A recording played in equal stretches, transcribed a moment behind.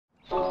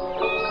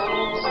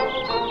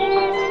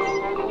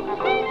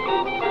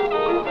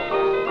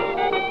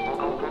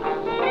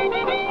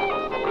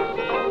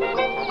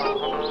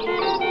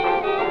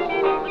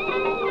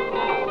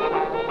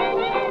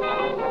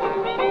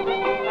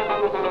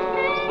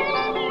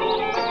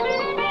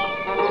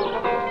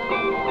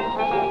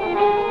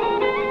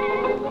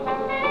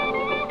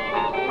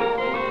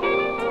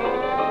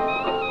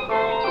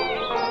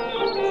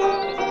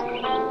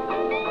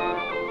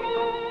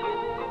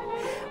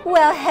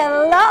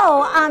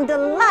I'm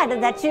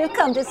delighted that you've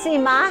come to see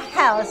my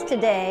house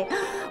today.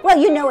 Well,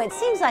 you know, it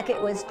seems like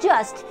it was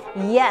just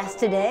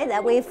yesterday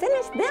that we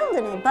finished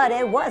building it, but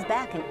it was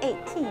back in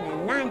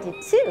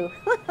 1892.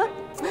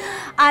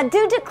 I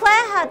do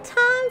declare how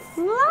time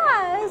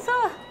flies.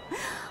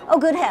 Oh,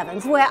 good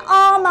heavens, where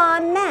are my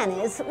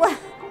manners? Well,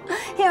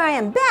 here I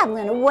am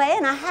babbling away,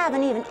 and I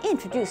haven't even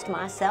introduced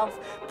myself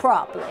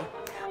properly.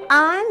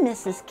 I'm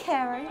Mrs.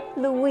 Carrie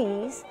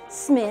Louise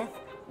Smith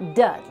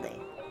Dudley,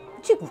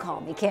 but you can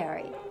call me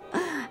Carrie.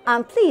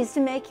 I'm pleased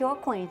to make your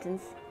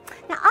acquaintance.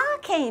 Now, I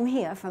came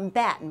here from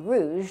Baton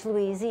Rouge,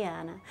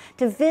 Louisiana,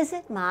 to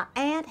visit my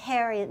Aunt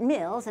Harriet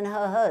Mills and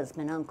her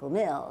husband, Uncle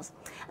Mills.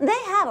 They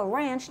have a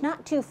ranch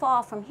not too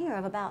far from here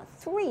of about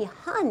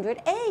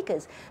 300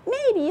 acres.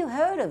 Maybe you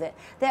heard of it.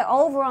 They're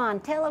over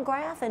on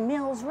Telegraph and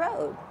Mills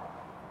Road.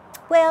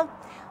 Well,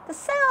 the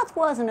South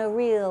wasn't a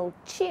real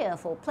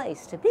cheerful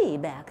place to be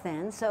back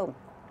then, so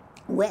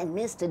when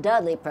Mr.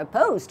 Dudley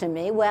proposed to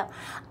me, well,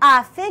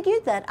 I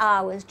figured that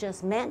I was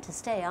just meant to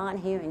stay on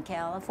here in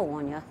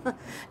California.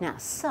 Now,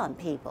 some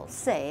people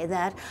say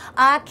that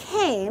I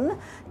came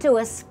to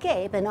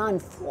escape an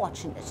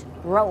unfortunate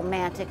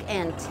romantic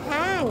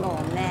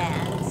entanglement.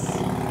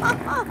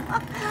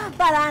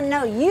 But I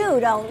know you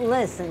don't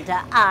listen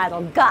to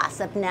idle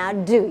gossip now,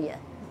 do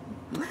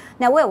you?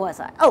 Now, where was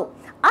I? Oh,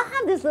 I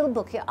have this little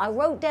book here. I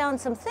wrote down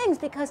some things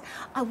because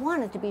I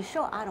wanted to be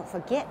sure I don't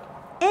forget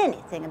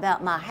anything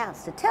about my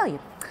house to tell you.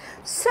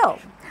 So,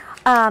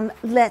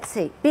 let's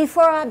see.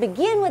 Before I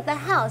begin with the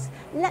house,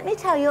 let me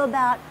tell you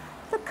about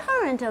the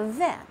current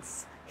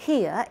events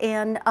here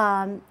in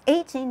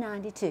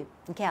 1892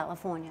 in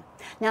California.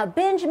 Now,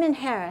 Benjamin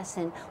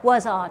Harrison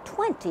was our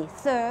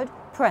 23rd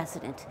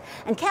president,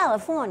 and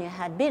California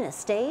had been a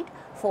state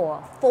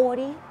for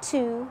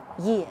 42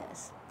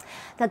 years.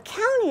 The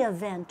county of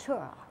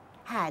Ventura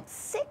had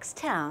 6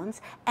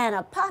 towns and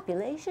a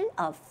population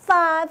of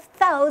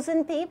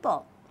 5,000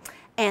 people.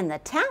 And the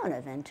town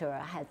of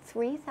Ventura had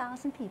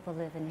 3,000 people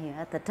living here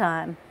at the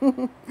time.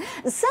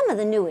 Some of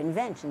the new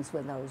inventions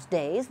with those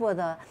days were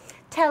the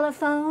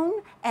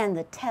telephone and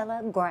the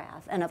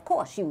telegraph. And of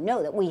course, you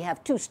know that we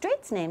have 2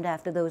 streets named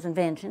after those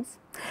inventions.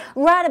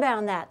 Right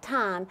about that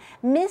time,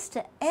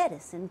 Mr.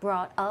 Edison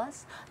brought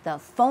us the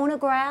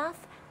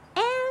phonograph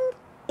and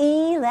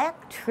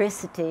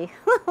electricity.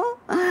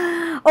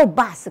 Oh,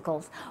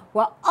 bicycles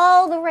were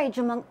all the rage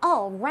among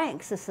all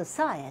ranks of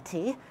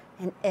society,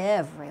 and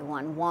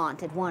everyone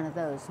wanted one of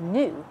those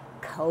new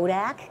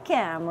Kodak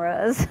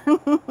cameras.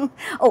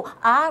 Oh,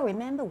 I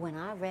remember when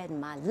I read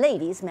in my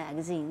ladies'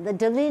 magazine, the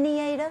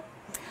Delineator.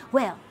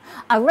 Well,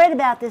 I read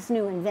about this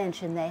new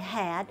invention they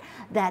had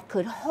that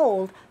could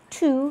hold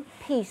 2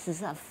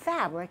 pieces of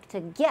fabric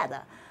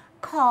together,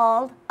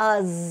 called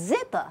a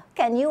zipper.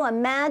 Can you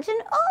imagine?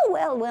 Oh,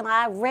 well, when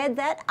I read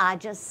that, I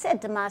just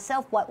said to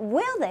myself, what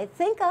will they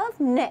think of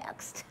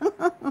next?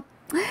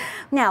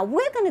 Now,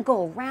 we're going to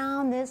go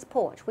around this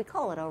porch. We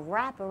call it a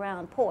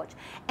wraparound porch,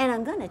 and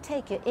I'm going to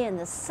take you in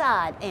the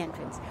side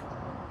entrance.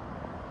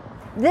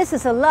 This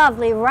is a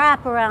lovely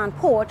wraparound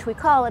porch. We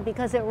call it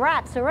because it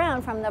wraps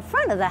around from the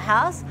front of the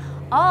house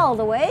all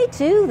the way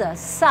to the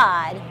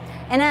side.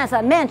 And as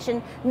I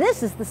mentioned,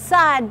 this is the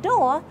side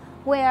door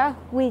where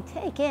we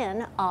take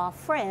in our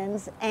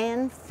friends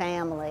and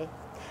family.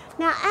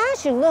 Now,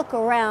 as you look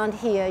around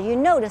here, you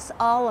notice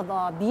all of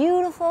our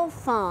beautiful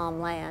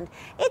farmland.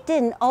 It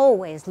didn't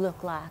always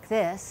look like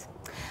this.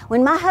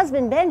 When my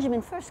husband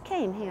Benjamin first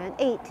came here in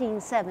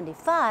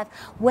 1875,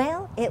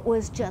 well, it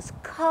was just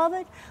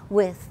covered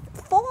with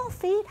 4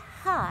 feet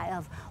high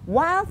of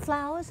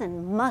wildflowers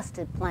and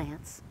mustard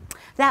plants.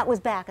 That was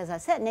back, as I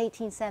said, in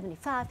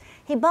 1875.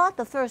 He bought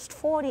the first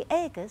 40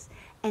 acres,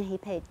 and he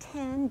paid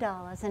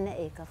 $10 an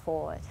acre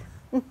for it.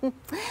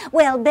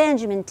 Well,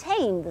 Benjamin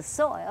tamed the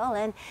soil,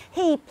 and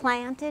he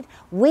planted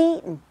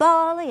wheat and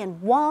barley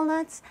and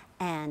walnuts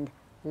and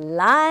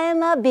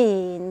lima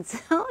beans.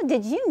 Oh,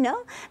 did you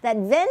know that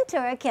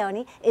Ventura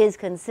County is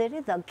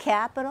considered the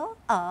capital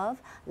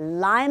of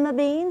lima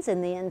beans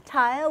in the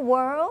entire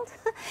world?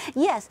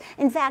 Yes,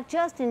 in fact,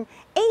 just in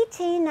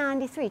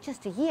 1893,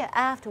 just a year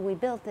after we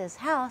built this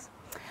house,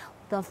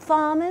 the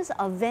farmers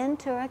of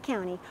Ventura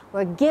County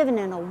were given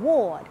an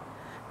award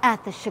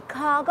at the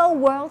Chicago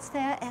World's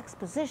Fair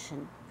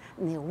Exposition.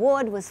 And the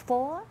award was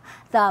for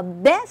the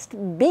best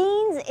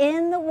beans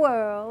in the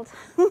world.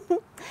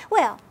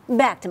 Well,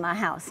 back to my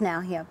house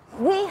now here.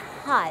 We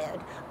hired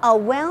a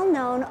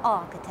well-known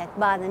architect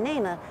by the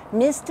name of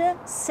Mr.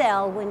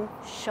 Selwyn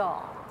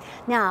Shaw.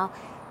 Now,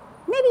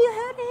 maybe you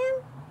heard of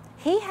him?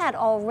 He had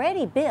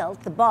already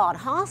built the Bard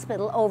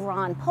Hospital over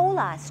on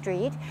Poli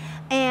Street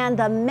and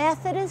the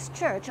Methodist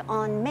Church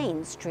on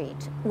Main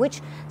Street,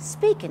 which,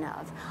 speaking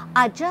of,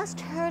 I just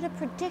heard a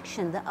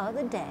prediction the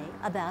other day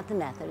about the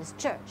Methodist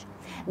Church.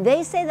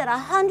 They say that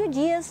 100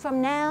 years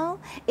from now,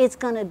 it's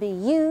going to be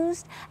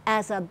used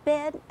as a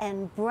bed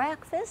and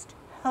breakfast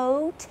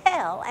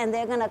hotel, and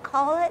they're going to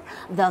call it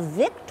the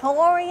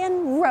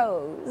Victorian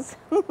Rose.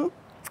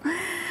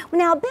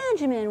 Now,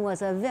 Benjamin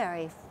was a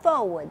very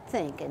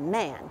forward-thinking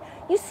man.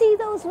 You see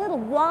those little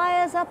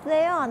wires up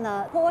there on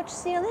the porch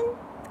ceiling?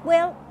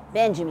 Well,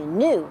 Benjamin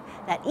knew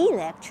that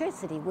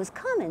electricity was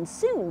coming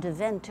soon to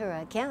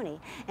Ventura County,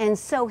 and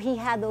so he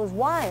had those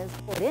wires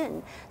put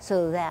in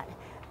so that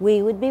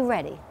we would be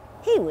ready.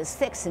 He was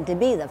fixing to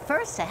be the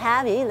first to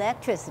have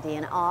electricity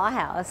in our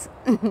house.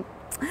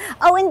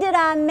 Oh, and did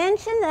I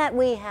mention that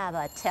we have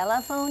a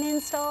telephone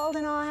installed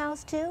in our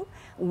house too?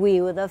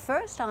 We were the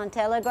first on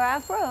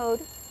Telegraph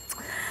Road.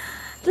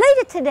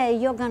 Later today,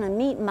 you're going to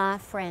meet my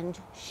friend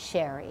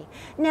Sherry.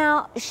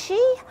 Now,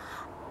 she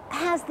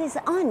has this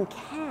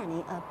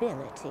uncanny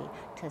ability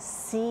to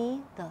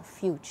see the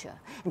future,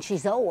 and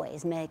she's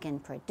always making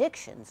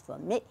predictions for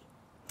me.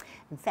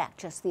 In fact,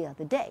 just the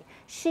other day,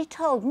 she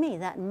told me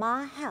that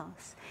my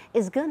house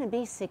is going to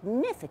be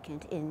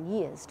significant in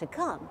years to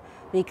come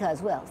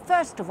because, well,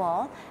 first of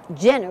all,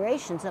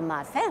 generations of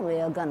my family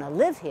are going to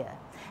live here,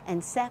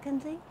 and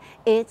secondly,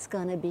 it's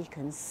going to be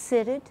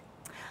considered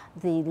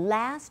the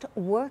last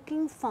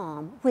working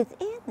farm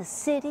within the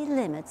city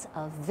limits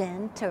of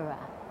Ventura.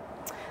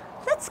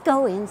 Let's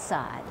go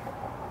inside.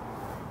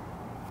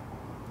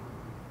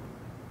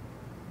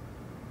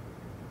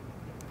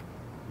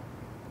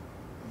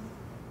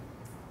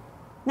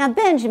 Now,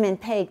 Benjamin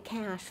paid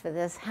cash for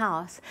this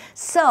house,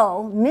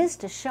 so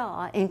Mr.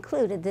 Shaw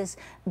included this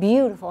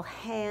beautiful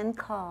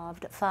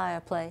hand-carved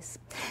fireplace.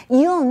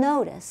 You'll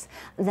notice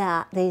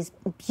that this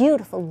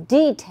beautiful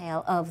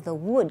detail of the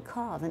wood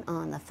carving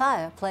on the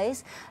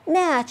fireplace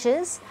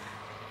matches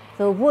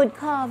the wood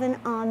carving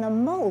on the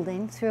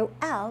molding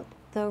throughout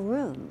the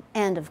room.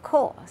 And of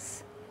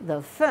course,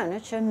 the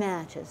furniture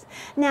matches.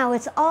 Now,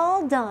 it's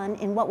all done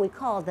in what we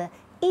call the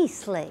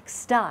Eastlake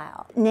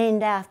style,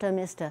 named after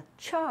Mr.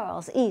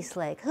 Charles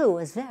Eastlake, who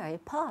was very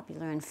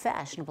popular and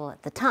fashionable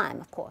at the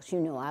time. Of course, you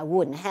know I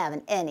wouldn't have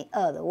it any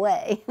other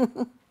way.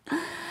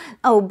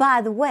 Oh, by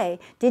the way,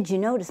 did you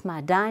notice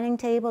my dining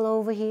table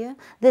over here?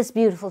 This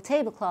beautiful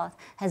tablecloth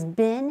has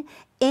been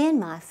in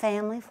my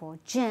family for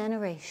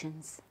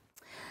generations.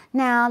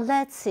 Now,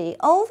 let's see.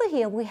 Over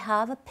here we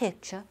have a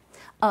picture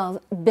of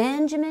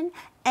Benjamin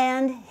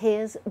and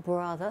his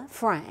brother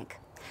Frank.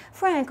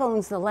 Frank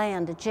owns the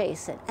land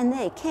adjacent, and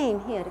they came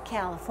here to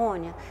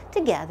California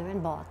together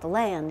and bought the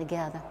land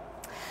together.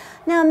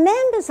 Now,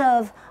 members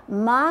of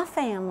my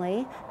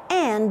family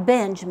and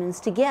Benjamin's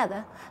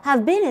together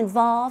have been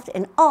involved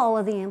in all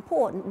of the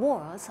important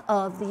wars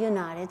of the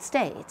United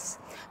States,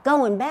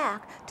 going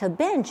back to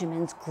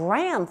Benjamin's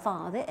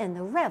grandfather in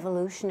the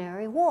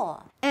Revolutionary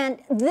War.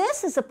 And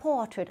this is a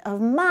portrait of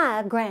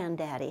my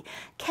granddaddy,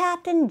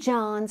 Captain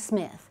John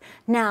Smith.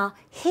 Now,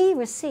 he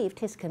received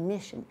his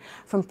commission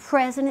from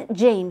President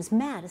James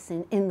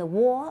Madison in the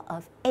War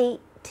of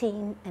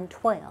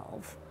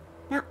 1812.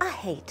 Now, I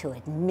hate to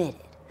admit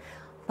it,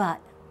 but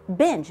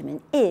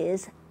Benjamin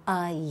is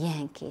a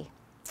Yankee.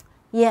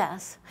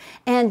 Yes,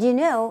 and you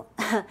know,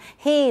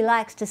 he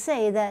likes to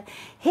say that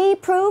he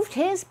proved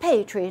his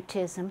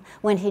patriotism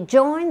when he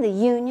joined the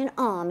Union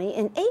Army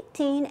in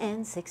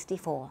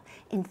 1864.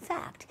 In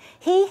fact,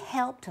 he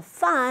helped to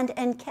find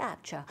and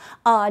capture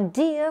our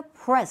dear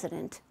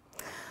president,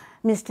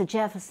 Mr.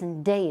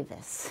 Jefferson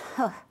Davis.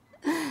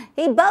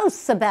 He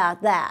boasts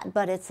about that,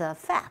 but it's a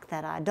fact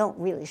that I don't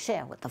really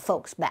share with the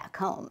folks back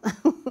home.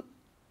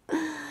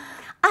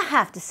 I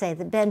have to say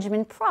that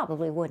Benjamin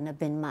probably wouldn't have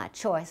been my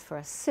choice for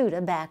a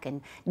suitor back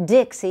in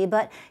Dixie,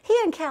 but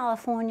here in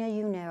California,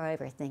 you know,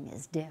 everything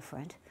is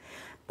different.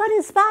 But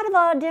in spite of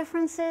our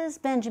differences,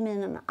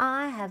 Benjamin and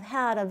I have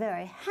had a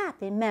very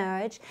happy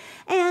marriage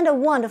and a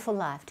wonderful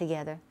life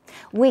together.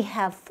 We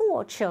have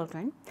 4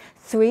 children,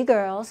 3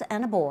 girls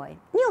and a boy.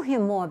 You'll hear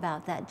more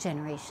about that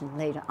generation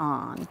later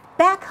on.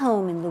 Back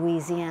home in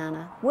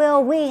Louisiana,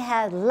 well, we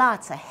had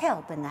lots of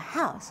help in the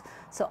house,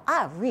 so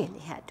I really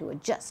had to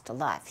adjust to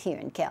life here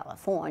in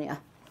California.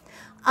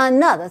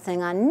 Another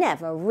thing I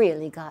never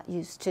really got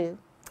used to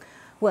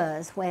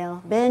was,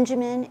 well,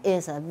 Benjamin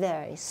is a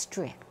very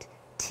strict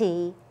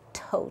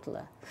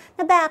teetotaler.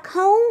 Now, back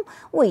home,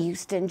 we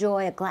used to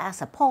enjoy a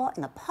glass of port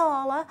in the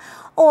parlor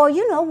or,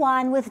 you know,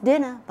 wine with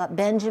dinner, but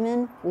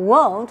Benjamin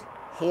won't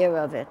hear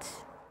of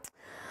it.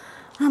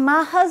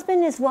 My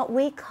husband is what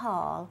we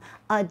call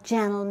a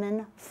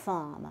gentleman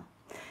farmer.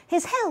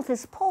 His health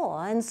is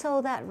poor, and so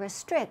that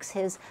restricts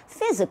his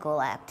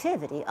physical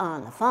activity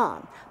on the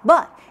farm.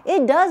 But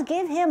it does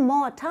give him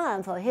more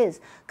time for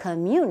his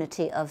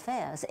community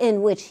affairs,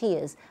 in which he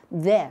is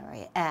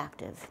very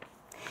active.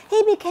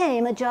 He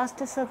became a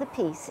Justice of the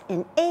Peace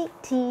in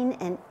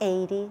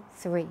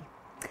 1883,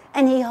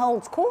 and he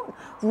holds court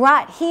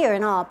right here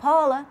in our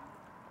parlor.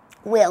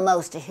 Well,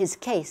 most of his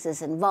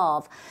cases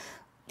involve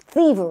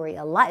thievery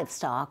of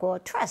livestock or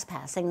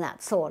trespassing,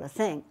 that sort of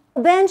thing.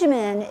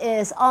 Benjamin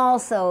is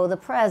also the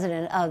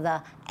president of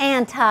the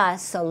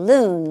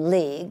Anti-Saloon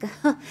League.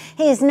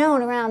 He's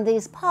known around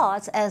these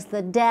parts as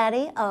the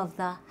daddy of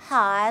the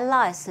high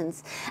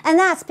license, and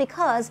that's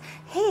because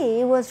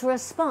he was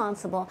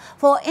responsible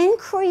for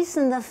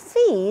increasing the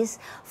fees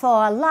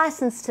for a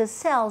license to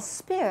sell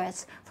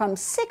spirits from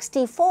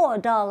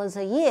 $64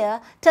 a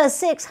year to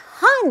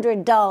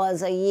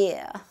 $600 a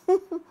year.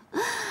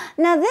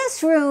 Now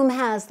this room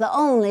has the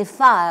only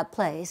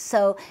fireplace,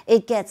 so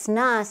it gets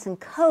nice and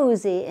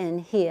cozy in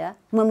here.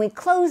 When we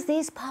close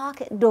these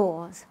pocket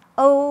doors,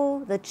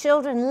 oh, the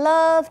children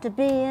love to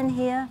be in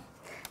here,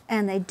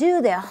 and they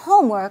do their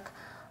homework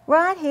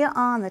right here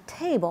on the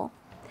table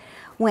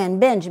when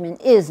Benjamin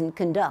isn't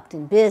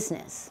conducting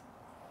business.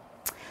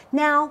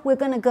 Now we're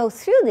going to go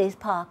through these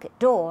pocket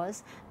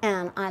doors,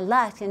 and I'd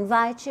like to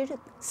invite you to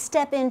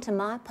step into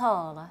my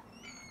parlor.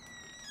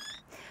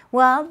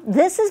 Well,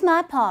 this is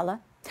my parlor,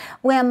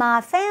 where my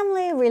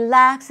family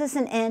relaxes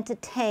and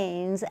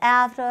entertains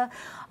after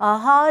a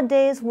hard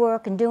day's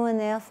work and doing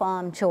their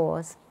farm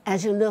chores.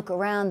 As you look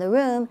around the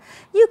room,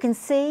 you can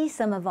see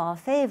some of our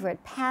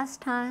favorite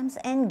pastimes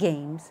and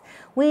games.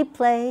 We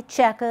play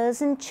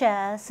checkers and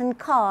chess and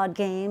card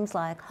games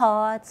like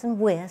hearts and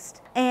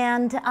whist.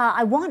 And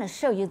I want to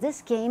show you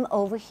this game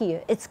over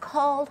here. It's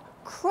called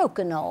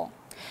crokinole.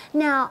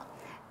 Now,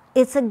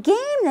 it's a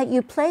game that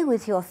you play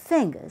with your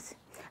fingers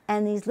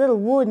and these little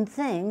wooden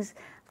things,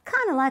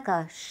 kind of like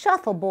a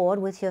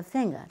shuffleboard with your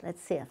finger.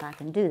 Let's see if I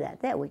can do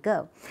that. There we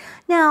go.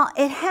 Now,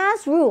 it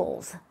has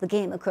rules, the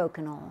game of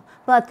crokinole,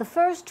 but the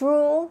first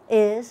rule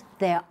is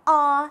there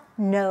are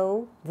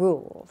no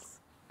rules.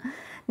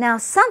 Now,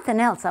 something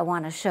else I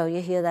want to show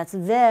you here that's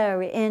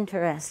very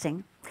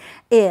interesting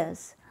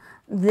is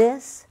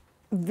this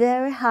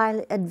very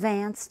highly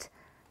advanced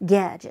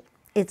gadget.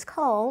 It's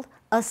called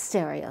a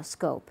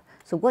stereoscope.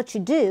 So what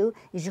you do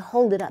is you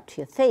hold it up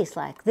to your face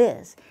like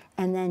this,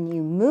 and then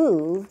you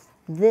move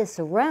this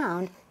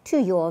around to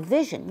your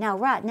vision. Now,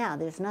 right now,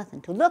 there's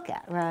nothing to look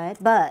at, right?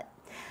 But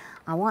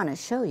I want to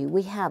show you,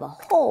 we have a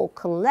whole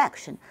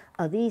collection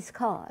of these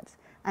cards,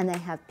 and they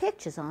have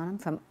pictures on them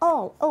from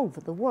all over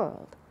the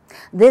world.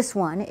 This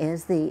one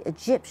is the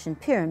Egyptian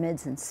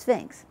pyramids and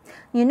Sphinx.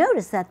 You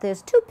notice that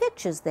there's two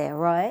pictures there,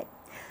 right?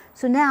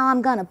 So now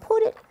I'm going to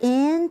put it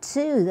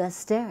into the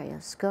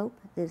stereoscope,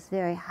 this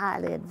very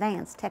highly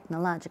advanced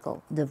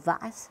technological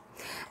device.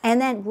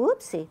 And then,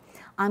 whoopsie,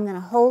 I'm going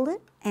to hold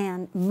it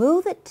and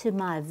move it to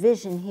my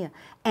vision here.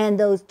 And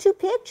those two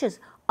pictures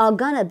are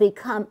going to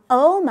become,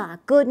 oh my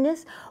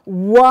goodness,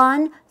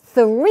 one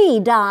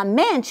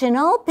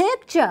three-dimensional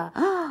picture.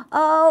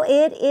 Oh,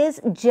 it is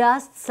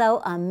just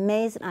so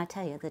amazing. I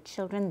tell you, the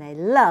children, they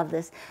love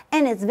this.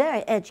 And it's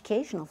very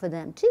educational for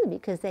them, too,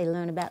 because they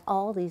learn about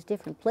all these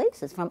different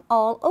places from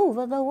all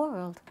over the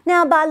world.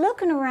 Now, by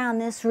looking around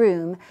this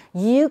room,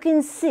 you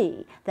can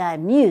see that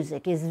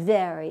music is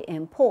very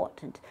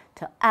important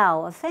to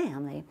our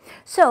family.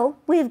 So,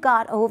 we've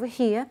got over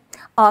here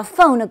our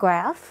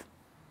phonograph.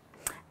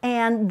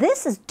 And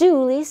this is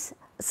Dooley's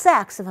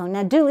saxophone.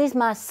 Now, Dooley's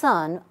my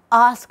son,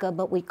 Oscar,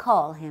 but we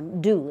call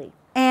him Dooley.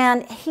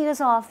 And here's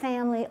our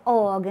family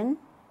organ.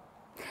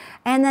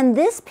 And then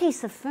this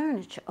piece of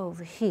furniture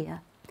over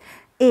here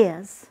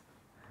is,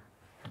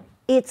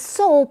 its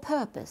sole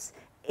purpose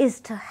is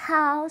to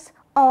house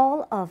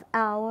all of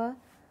our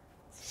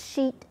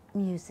sheet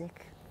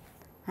music.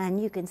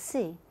 And you can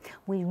see,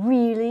 we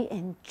really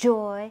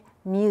enjoy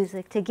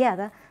music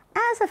together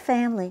as a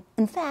family.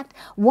 In fact,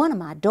 one of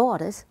my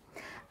daughters,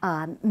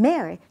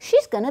 Mary,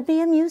 she's going to be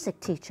a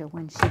music teacher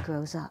when she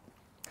grows up.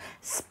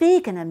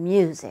 Speaking of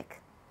music,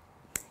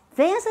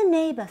 there's a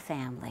neighbor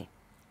family,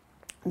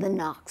 the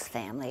Knox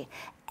family.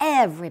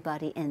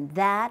 Everybody in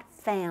that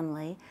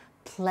family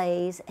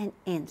plays an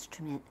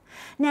instrument.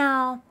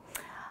 Now,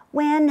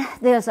 when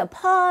there's a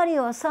party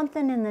or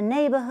something in the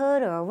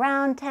neighborhood or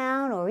around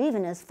town or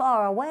even as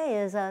far away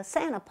as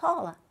Santa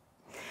Paula,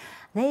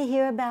 they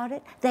hear about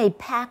it, they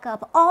pack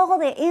up all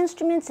their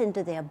instruments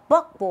into their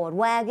buckboard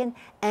wagon,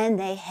 and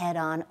they head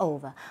on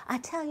over. I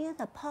tell you,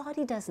 the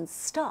party doesn't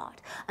start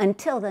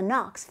until the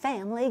Knox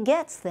family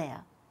gets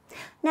there.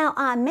 Now,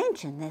 I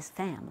mention this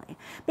family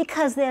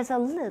because there's a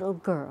little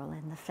girl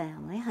in the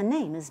family. Her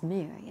name is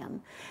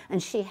Miriam,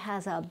 and she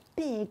has a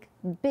big,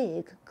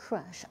 big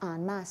crush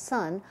on my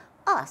son,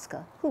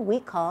 Oscar, who we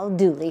call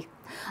Dooley.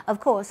 Of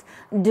course,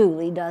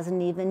 Dooley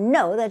doesn't even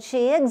know that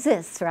she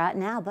exists right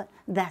now, but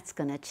that's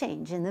going to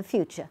change in the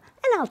future,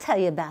 and I'll tell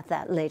you about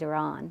that later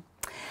on.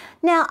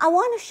 Now, I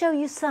want to show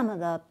you some of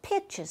the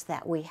pictures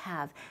that we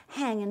have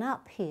hanging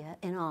up here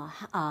in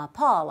our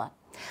parlor.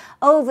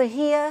 Over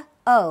here,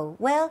 oh,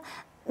 well,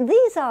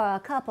 these are a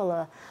couple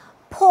of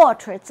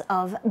portraits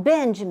of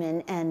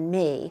Benjamin and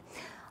me.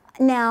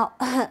 Now,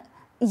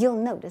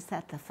 you'll notice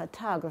that the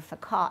photographer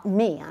caught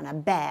me on a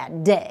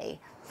bad day.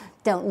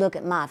 Don't look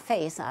at my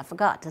face, I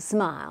forgot to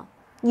smile.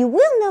 You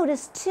will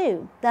notice,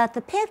 too, that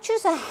the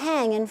pictures are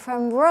hanging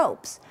from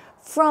ropes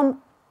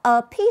from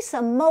a piece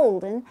of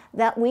molding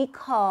that we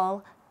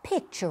call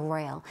picture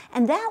rail.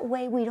 And that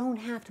way we don't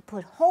have to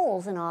put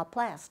holes in our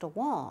plaster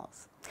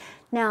walls.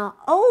 Now,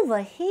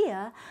 over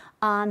here,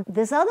 on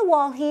this other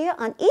wall here,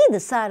 on either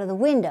side of the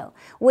window,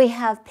 we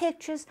have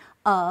pictures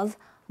of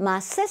my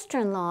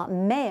sister-in-law,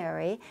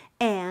 Mary,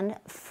 and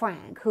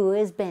Frank, who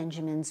is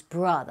Benjamin's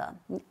brother.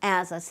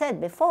 As I said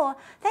before,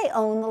 they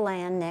own the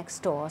land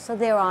next door, so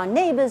they're our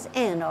neighbors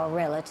and our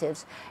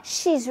relatives.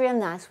 She's real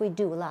nice. We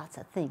do lots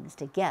of things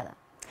together.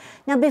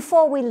 Now,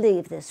 before we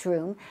leave this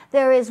room,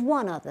 there is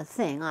one other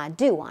thing I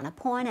do want to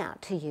point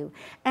out to you,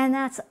 and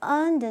that's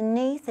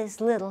underneath this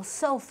little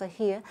sofa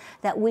here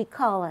that we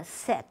call a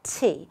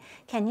settee.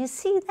 Can you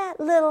see that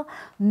little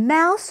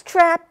mouse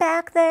trap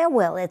back there?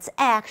 Well, it's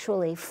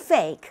actually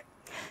fake.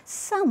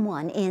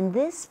 Someone in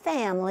this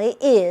family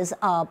is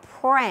a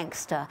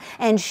prankster,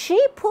 and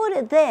she put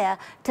it there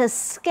to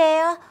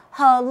scare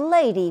her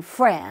lady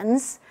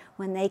friends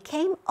when they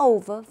came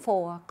over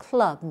for a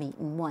club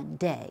meeting one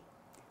day.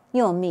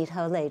 You'll meet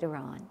her later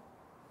on.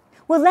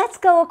 Well, let's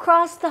go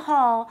across the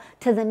hall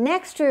to the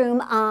next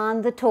room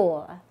on the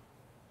tour.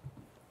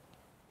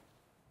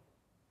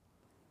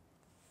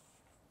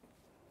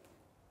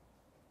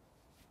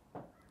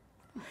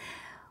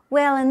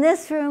 Well, in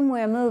this room,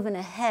 we're moving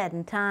ahead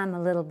in time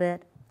a little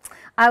bit.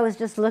 I was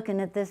just looking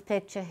at this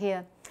picture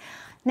here.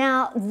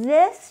 Now,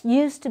 this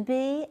used to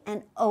be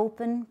an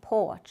open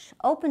porch,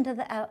 open to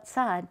the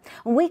outside.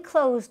 We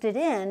closed it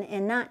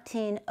in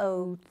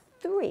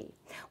 1903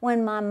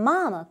 when my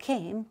mama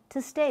came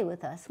to stay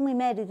with us. And we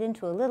made it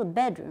into a little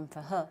bedroom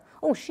for her.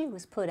 Oh, she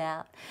was put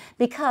out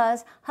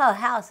because her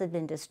house had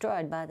been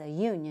destroyed by the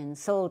Union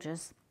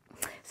soldiers.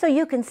 So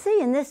you can see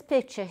in this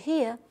picture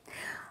here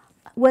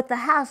what the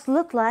house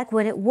looked like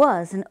when it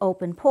was an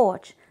open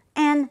porch.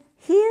 And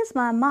here's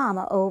my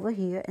mama over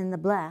here in the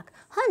black.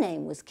 Her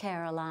name was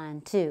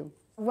Caroline, too.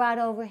 Right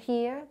over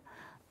here,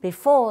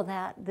 before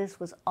that, this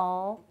was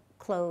all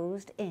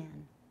closed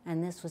in.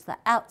 And this was the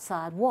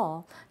outside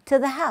wall to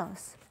the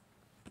house.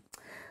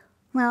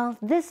 Well,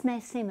 this may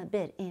seem a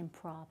bit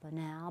improper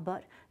now,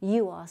 but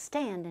you are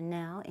standing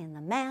now in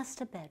the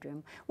master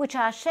bedroom, which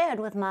I shared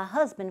with my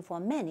husband for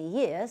many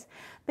years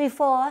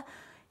before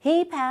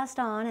he passed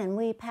on, and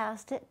we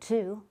passed it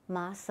to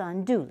my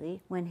son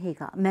Dudley when he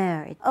got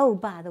married. Oh,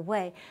 by the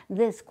way,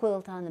 this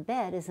quilt on the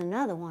bed is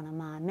another one of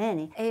my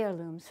many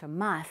heirlooms from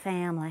my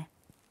family.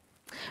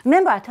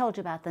 Remember I told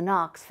you about the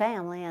Knox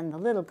family and the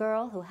little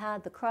girl who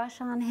had the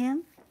crush on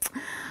him?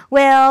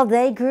 Well,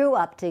 they grew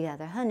up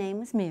together. Her name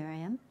was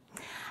Miriam.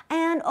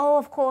 And, oh,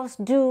 of course,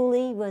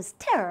 Dudley was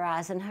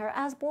terrorizing her,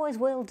 as boys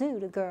will do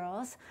to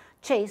girls,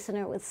 chasing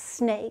her with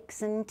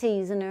snakes and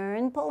teasing her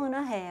and pulling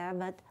her hair.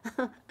 But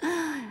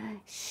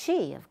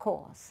she, of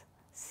course,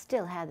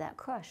 still had that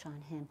crush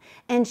on him.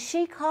 And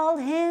she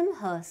called him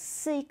her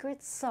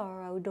secret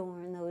sorrow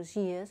during those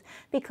years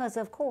because,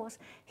 of course,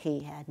 he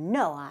had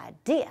no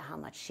idea how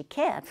much she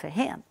cared for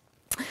him.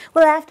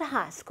 Well, after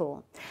high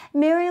school,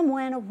 Miriam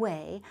went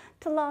away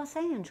to Los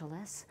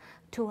Angeles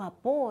to a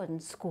boarding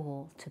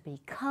school to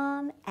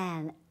become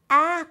an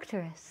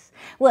actress.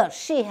 Well,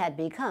 she had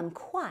become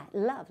quite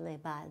lovely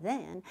by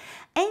then,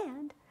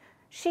 and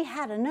she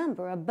had a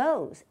number of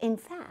beaux. In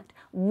fact,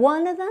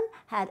 one of them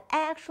had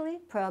actually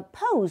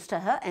proposed to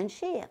her, and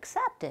she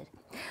accepted.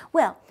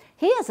 Well,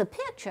 here's a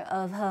picture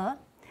of her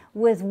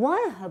with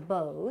one of her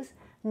beaux.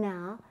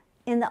 Now,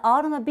 in the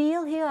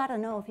automobile here, I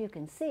don't know if you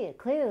can see it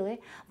clearly,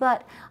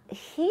 but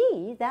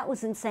that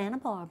was in Santa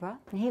Barbara,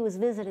 and he was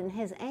visiting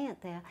his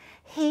aunt there.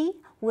 He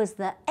was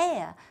the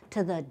heir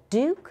to the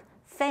Duke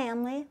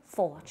family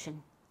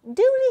fortune.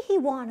 Dudley, he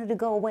wanted to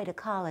go away to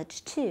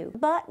college too,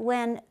 but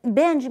when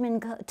Benjamin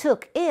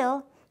took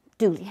ill,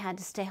 Dudley had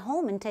to stay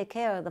home and take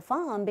care of the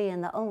farm,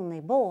 being the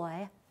only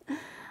boy.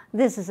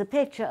 This is a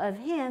picture of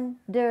him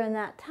during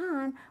that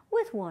time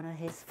with one of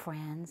his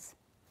friends.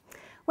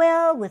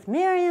 Well, with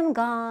Miriam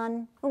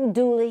gone,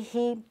 Dudley,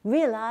 he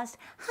realized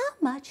how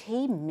much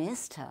he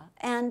missed her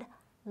and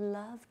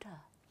loved her.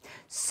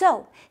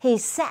 So he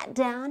sat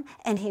down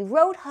and he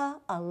wrote her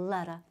a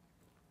letter,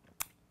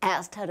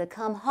 asked her to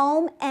come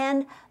home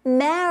and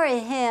marry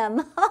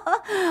him.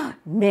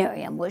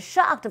 Miriam was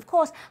shocked, of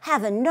course,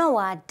 having no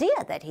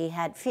idea that he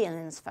had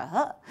feelings for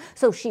her.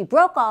 So she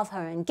broke off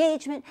her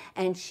engagement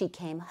and she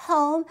came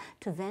home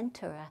to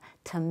Ventura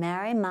to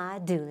marry my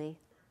Dudley.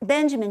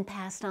 Benjamin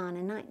passed on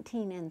in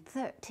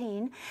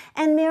 1913,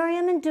 and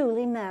Miriam and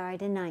Dudley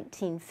married in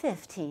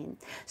 1915.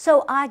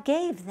 So I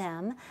gave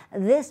them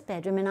this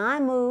bedroom, and I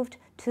moved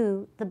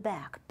to the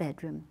back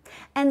bedroom.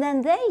 And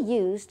then they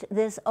used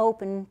this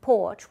open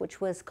porch,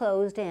 which was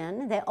closed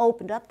in. They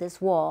opened up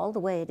this wall the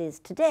way it is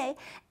today,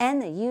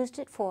 and they used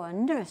it for a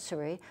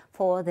nursery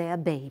for their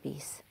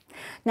babies.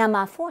 Now,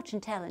 my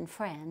fortune-telling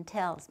friend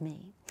tells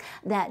me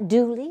that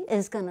Dudley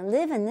is going to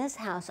live in this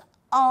house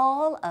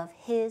all of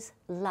his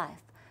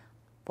life,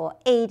 for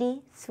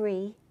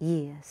 83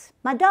 years.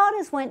 My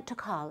daughters went to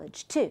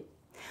college too.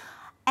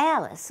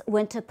 Alice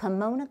went to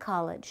Pomona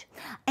College,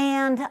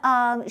 and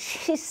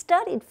she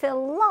studied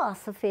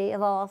philosophy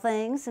of all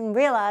things and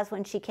realized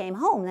when she came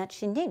home that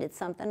she needed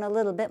something a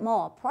little bit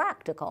more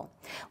practical.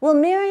 Well,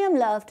 Miriam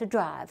loved to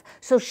drive,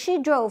 so she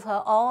drove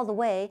her all the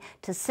way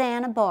to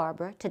Santa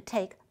Barbara to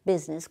take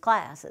business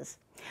classes.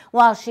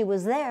 While she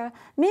was there,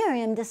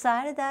 Miriam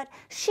decided that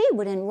she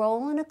would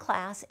enroll in a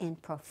class in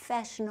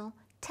professional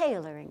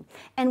tailoring.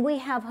 And we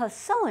have her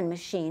sewing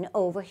machine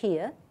over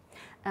here.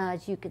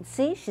 As you can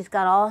see, she's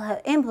got all her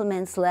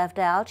implements left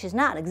out. She's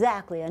not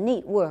exactly a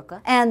neat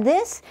worker. And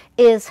this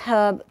is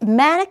her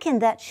mannequin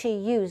that she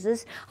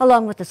uses,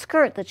 along with the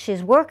skirt that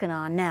she's working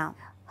on now.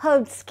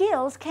 Her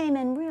skills came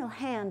in real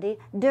handy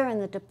during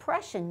the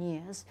Depression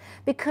years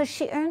because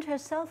she earned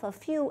herself a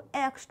few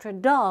extra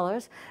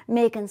dollars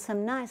making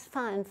some nice,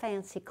 fine,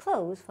 fancy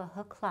clothes for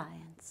her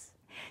clients.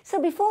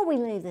 So before we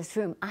leave this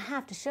room, I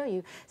have to show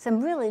you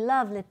some really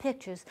lovely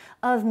pictures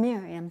of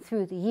Miriam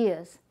through the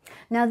years.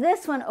 Now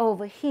this one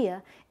over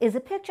here is a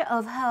picture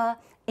of her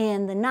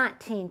in the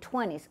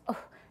 1920s.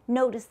 Oh,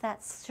 notice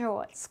that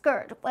short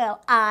skirt.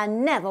 Well, I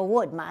never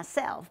would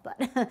myself,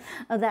 but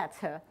that's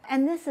her.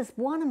 And this is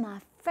one of my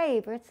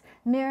favorites,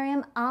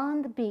 Miriam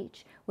on the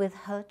beach with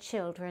her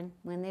children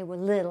when they were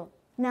little.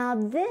 Now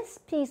this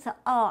piece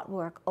of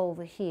artwork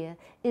over here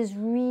is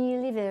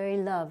really very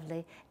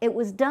lovely. It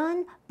was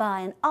done by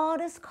an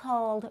artist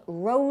called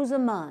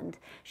Rosamund.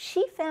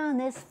 She found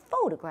this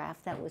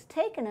photograph that was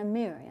taken of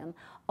Miriam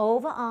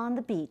over on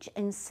the beach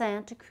in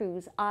Santa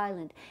Cruz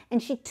Island.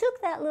 And she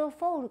took that little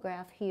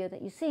photograph here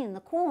that you see in the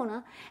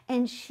corner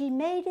and she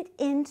made it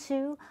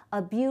into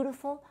a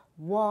beautiful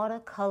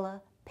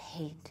watercolor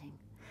painting.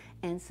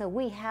 And so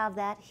we have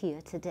that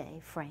here today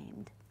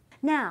framed.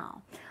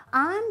 Now,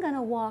 I'm going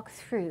to walk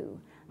through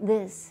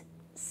this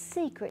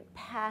secret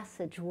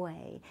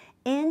passageway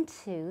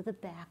into the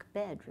back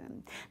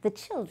bedroom. The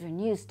children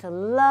used to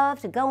love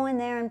to go in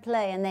there and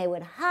play, and they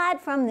would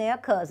hide from their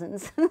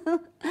cousins.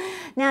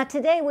 Now,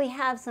 today we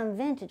have some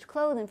vintage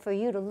clothing for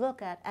you to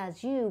look at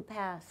as you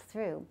pass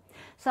through.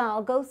 So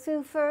I'll go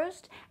through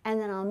first, and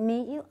then I'll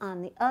meet you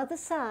on the other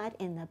side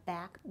in the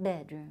back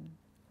bedroom.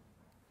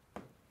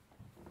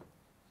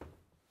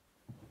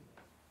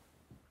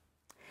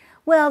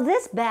 Well,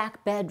 this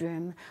back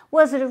bedroom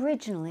was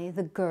originally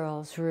the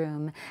girls'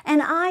 room,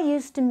 and I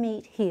used to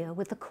meet here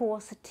with the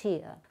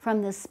corseteer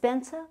from the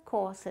Spencer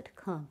Corset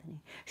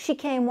Company. She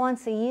came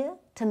once a year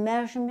to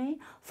measure me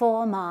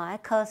for my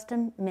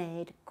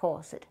custom-made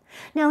corset.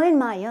 Now, in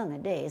my younger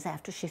days,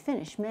 after she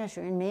finished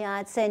measuring me,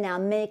 I'd say, now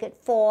make it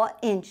 4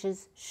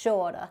 inches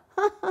shorter.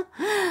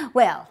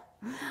 Well,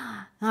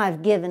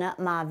 I've given up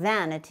my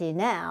vanity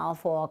now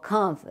for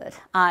comfort.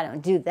 I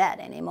don't do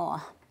that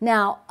anymore.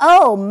 Now,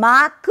 oh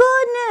my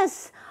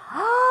goodness!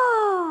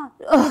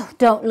 Oh,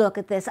 don't look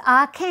at this.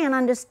 I can't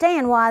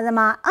understand why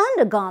my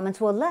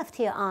undergarments were left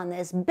here on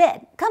this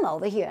bed. Come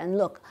over here and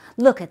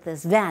look at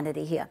this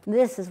vanity here.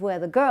 This is where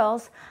the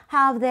girls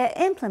have their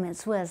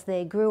implements as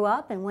they grew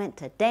up and went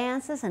to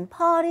dances and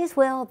parties.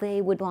 Well,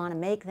 they would want to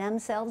make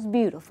themselves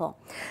beautiful.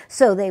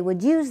 So they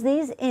would use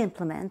these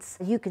implements.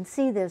 You can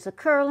see there's a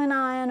curling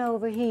iron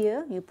over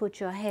here. You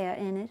put your hair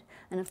in it.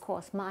 And of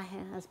course, my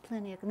hair has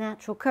plenty of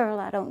natural curl.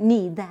 I don't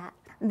need that.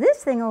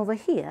 This thing over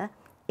here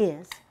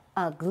is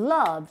a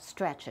glove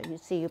stretcher. You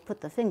see, you put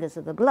the fingers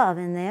of the glove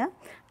in there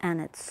and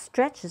it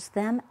stretches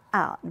them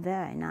out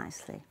very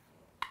nicely,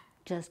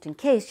 just in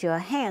case your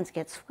hands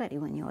get sweaty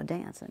when you're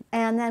dancing.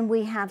 And then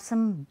we have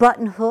some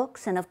button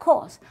hooks and, of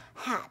course,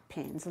 hat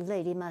pins. A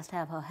lady must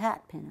have her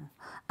hat pin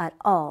at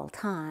all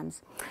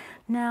times.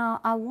 Now,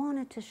 I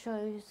wanted to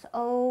show you,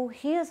 oh,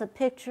 here's a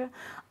picture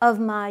of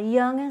my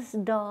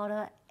youngest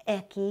daughter,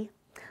 Ecky.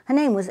 Her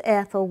name was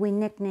Ethel. We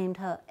nicknamed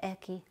her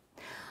Ecky.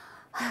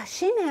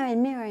 She married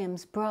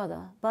Miriam's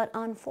brother, but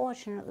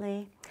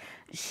unfortunately,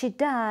 she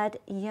died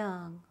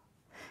young.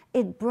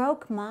 It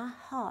broke my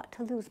heart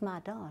to lose my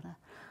daughter,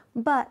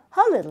 but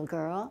her little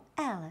girl,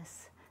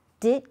 Alice,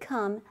 did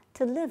come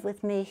to live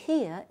with me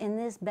here in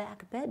this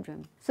back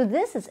bedroom. So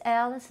this is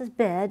Alice's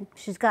bed.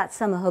 She's got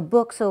some of her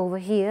books over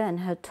here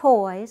and her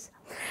toys.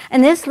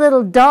 And this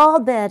little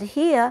doll bed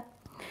here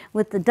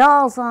with the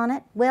dolls on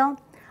it, well,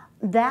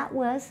 that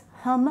was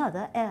her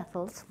mother,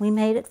 Ethel's. We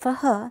made it for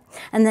her,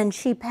 and then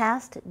she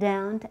passed it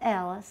down to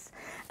Alice.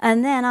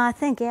 And then I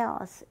think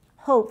Alice,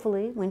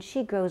 hopefully, when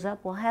she grows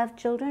up, will have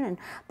children and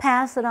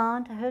pass it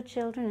on to her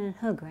children and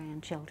her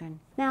grandchildren.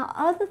 Now,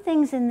 other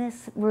things in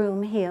this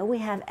room here, we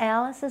have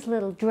Alice's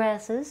little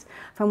dresses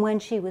from when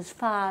she was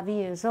 5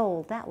 years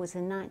old. That was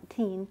in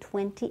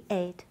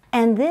 1928.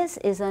 And this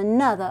is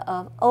another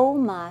of, oh,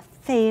 my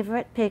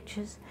favorite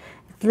pictures.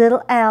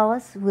 Little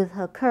Alice with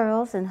her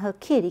curls and her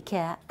kitty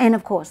cat. And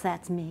of course,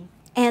 that's me.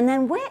 And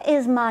then where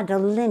is my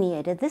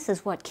delineator? This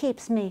is what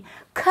keeps me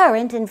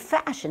current in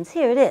fashions.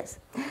 Here it is.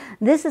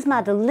 This is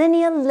my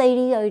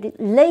Delineator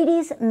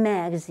Ladies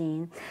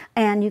magazine.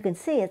 And you can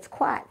see it's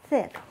quite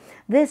thick.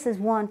 This is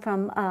one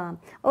from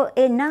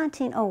in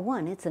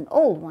 1901. It's an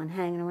old one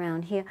hanging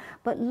around here.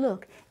 But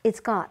look,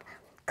 it's got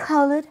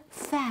colored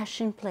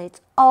fashion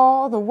plates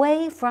all the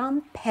way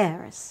from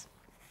Paris.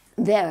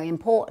 Very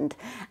important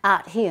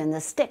out here in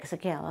the sticks of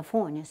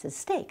California, so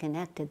stay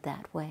connected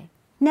that way.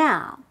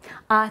 Now,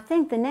 I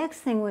think the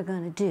next thing we're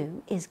going to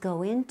do is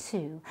go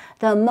into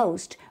the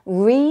most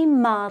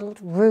remodeled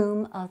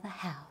room of the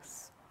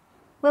house.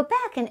 Well,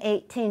 back in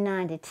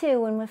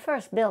 1892, when we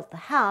first built the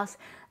house,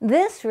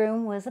 this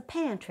room was a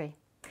pantry.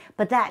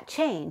 But that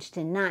changed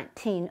in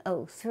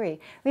 1903.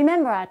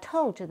 Remember, I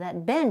told you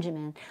that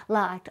Benjamin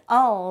liked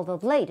all the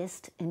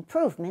latest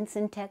improvements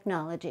in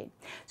technology.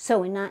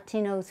 So in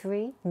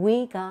 1903,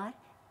 we got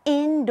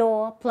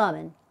indoor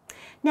plumbing.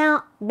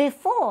 Now,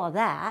 before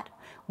that,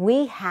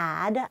 we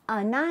had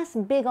a nice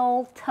big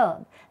old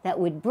tub that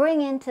we'd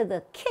bring into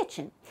the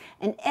kitchen.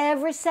 And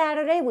every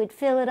Saturday, we'd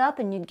fill it up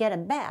and you'd get a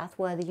bath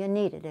whether you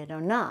needed it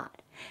or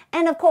not.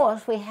 And of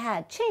course, we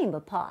had chamber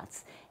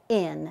pots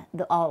in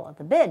all of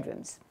the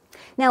bedrooms.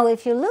 Now,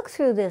 if you look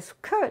through this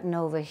curtain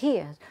over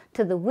here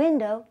to the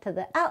window, to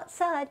the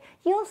outside,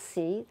 you'll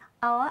see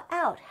our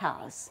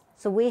outhouse.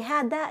 So we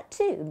had that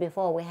too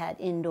before we had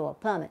indoor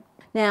plumbing.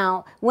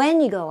 Now, when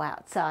you go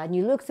outside and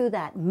you look through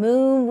that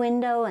moon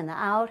window in the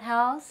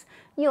outhouse,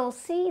 you'll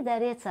see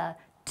that it's a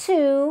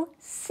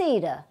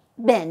two-seater.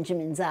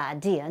 Benjamin's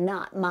idea,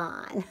 not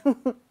mine.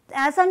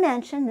 As I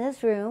mentioned,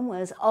 this room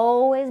was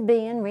always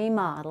being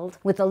remodeled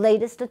with the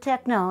latest of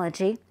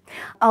technology.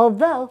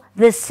 Although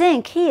the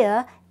sink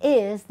here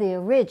is the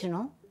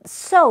original,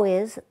 so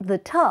is the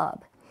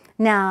tub.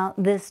 Now,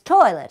 this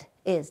toilet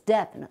is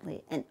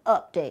definitely an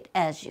update,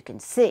 as you can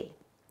see.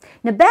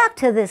 Now, back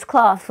to this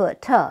clawfoot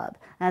tub.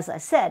 As I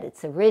said,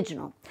 it's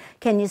original.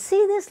 Can you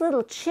see this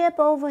little chip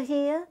over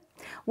here?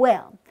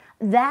 Well,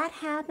 that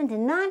happened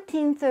in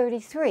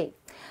 1933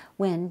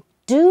 when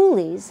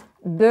Dooley's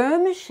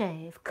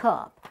Burma-shave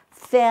cup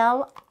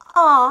fell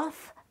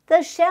off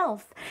the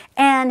shelf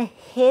and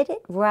hit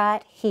it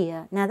right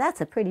here. Now, that's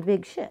a pretty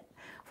big ship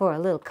for a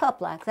little cup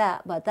like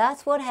that, but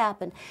that's what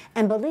happened.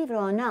 And believe it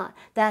or not,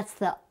 that's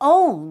the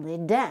only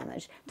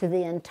damage to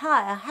the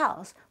entire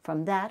house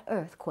from that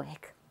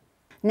earthquake.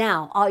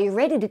 Now, are you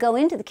ready to go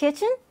into the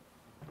kitchen?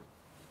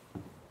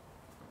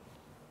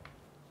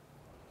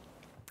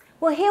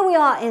 Well, here we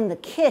are in the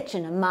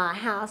kitchen of my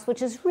house,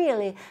 which is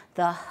really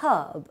the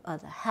hub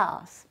of the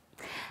house.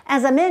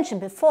 As I mentioned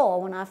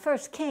before, when I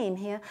first came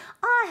here,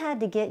 I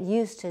had to get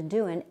used to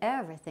doing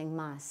everything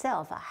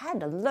myself. I had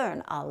to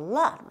learn a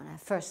lot when I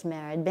first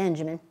married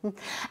Benjamin.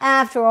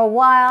 After a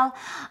while,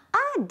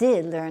 I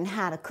did learn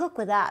how to cook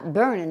without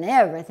burning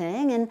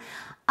everything, and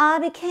I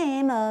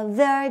became a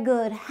very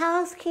good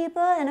housekeeper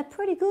and a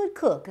pretty good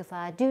cook, if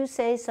I do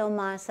say so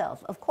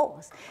myself. Of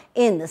course,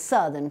 in the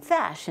Southern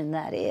fashion,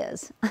 that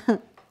is.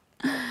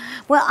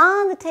 Well,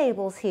 on the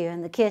tables here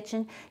in the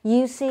kitchen,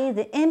 you see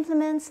the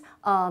implements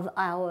of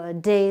our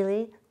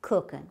daily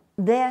cooking.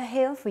 They're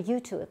here for you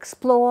to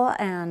explore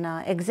and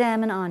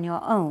examine on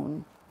your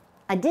own.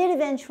 I did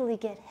eventually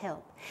get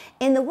help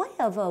in the way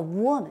of a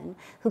woman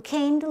who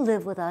came to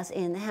live with us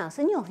in the house,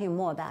 and you'll hear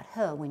more about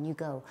her when you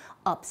go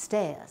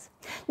upstairs.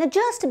 Now,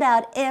 just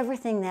about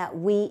everything that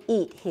we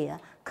eat here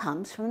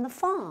comes from the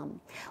farm.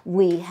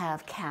 We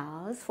have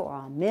cows for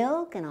our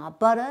milk and our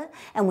butter,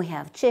 and we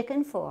have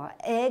chicken for our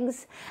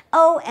eggs.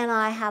 Oh, and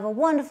I have a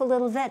wonderful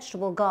little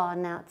vegetable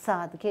garden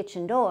outside the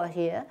kitchen door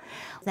here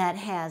that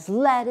has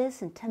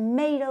lettuce and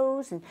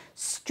tomatoes and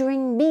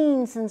string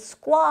beans and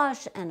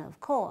squash and, of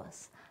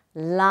course,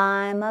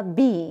 lima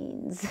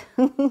beans.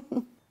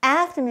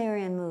 After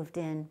Miriam moved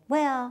in,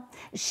 well,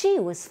 she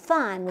was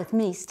fine with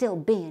me still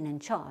being in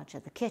charge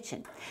of the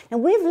kitchen. Now,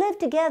 we've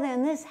lived together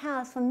in this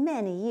house for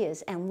many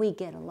years, and we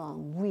get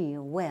along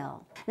real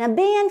well. Now,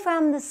 being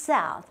from the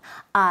South,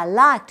 I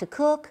like to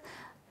cook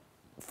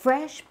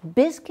fresh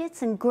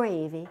biscuits and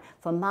gravy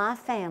for my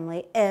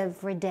family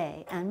every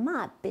day, and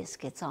my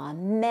biscuits are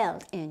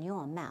melt in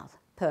your mouth.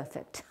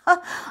 Perfect.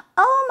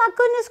 Oh, my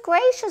goodness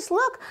gracious,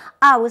 look,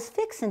 I was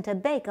fixing to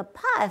bake a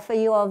pie for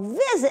your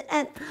visit,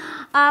 and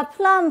I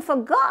plumb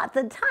forgot.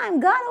 The time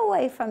got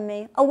away from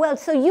me. Oh, well,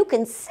 so you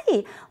can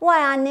see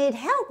why I need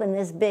help in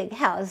this big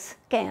house,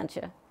 can't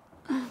you?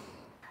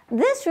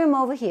 This room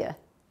over here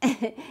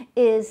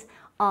is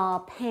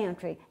our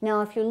pantry. Now,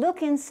 if you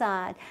look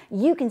inside,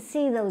 you can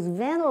see those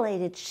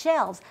ventilated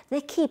shelves. They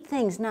keep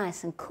things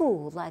nice and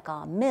cool, like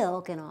our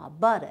milk and our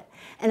butter.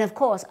 And of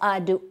course, I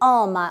do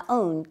all my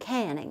own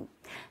canning.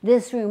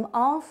 This room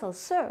also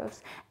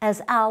serves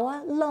as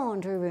our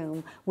laundry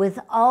room with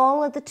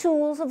all of the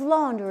tools of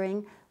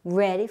laundering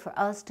ready for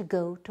us to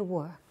go to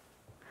work.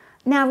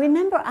 Now,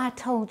 remember I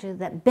told you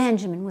that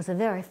Benjamin was a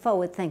very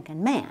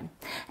forward-thinking man,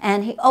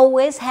 and he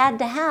always had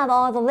to have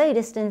all the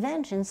latest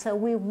inventions, so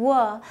we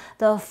were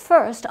the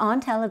first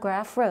on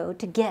Telegraph Road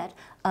to get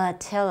a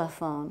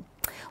telephone.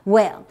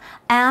 Well,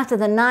 after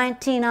the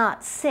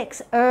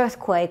 1906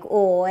 earthquake,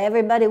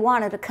 everybody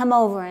wanted to come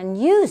over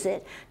and use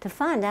it to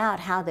find out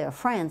how their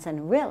friends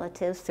and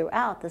relatives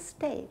throughout the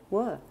state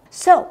were.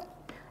 So,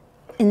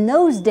 in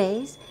those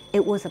days,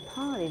 it was a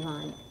party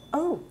line.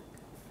 Oh,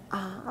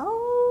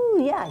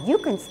 yeah, you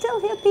can still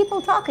hear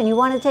people talking. You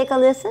want to take a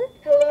listen?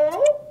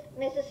 Hello,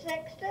 Mrs.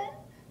 Sexton?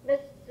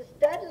 Mrs.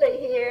 Dudley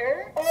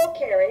here. Oh,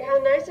 Carrie, how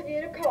nice of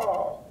you to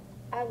call.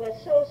 I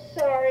was so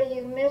sorry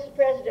you missed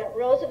President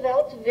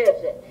Roosevelt's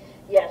visit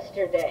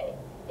yesterday.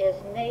 Is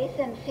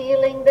Nathan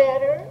feeling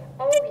better?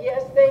 Oh,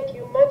 yes, thank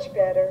you, much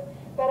better.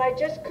 But I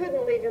just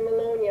couldn't leave him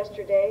alone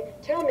yesterday.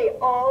 Tell me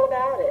all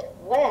about it.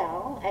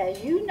 Well,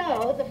 as you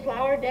know, the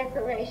flower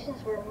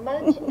decorations were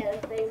much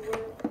as they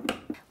were.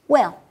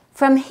 Well,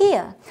 from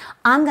here,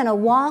 I'm going to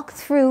walk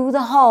through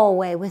the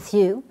hallway with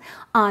you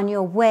on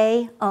your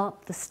way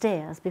up the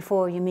stairs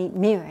before you meet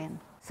Miriam.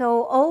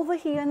 So over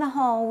here in the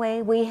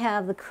hallway, we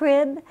have the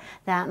crib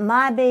that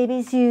my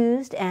babies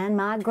used and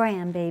my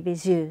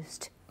grandbabies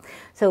used.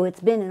 So it's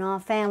been in our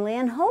family,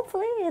 and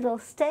hopefully it'll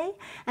stay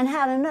and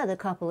have another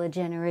couple of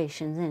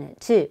generations in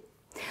it too.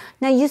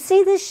 Now you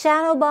see this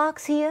shadow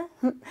box here?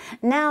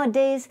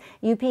 Nowadays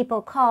you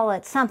people call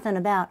it something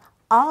about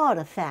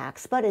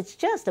artifacts, but it's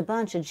just a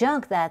bunch of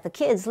junk that the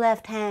kids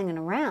left hanging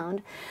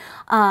around.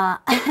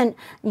 And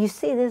you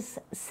see this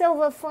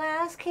silver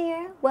flask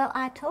here? Well,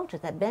 I told you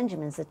that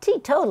Benjamin's a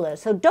teetotaler,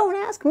 so don't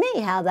ask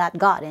me how that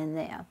got in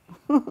there.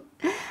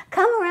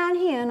 Come around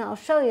here and I'll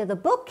show you the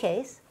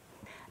bookcase.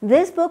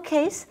 This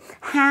bookcase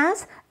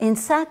has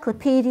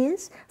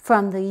encyclopedias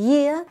from the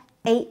year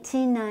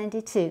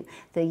 1892,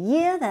 the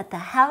year that the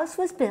house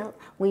was built.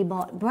 We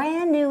bought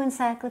brand new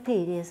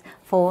encyclopedias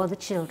for the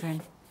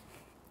children.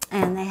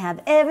 And they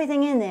have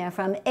everything in there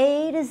from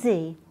A to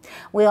Z.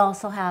 We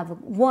also have a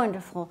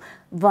wonderful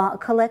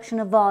collection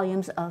of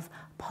volumes of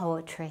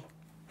poetry.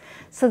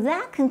 So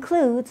that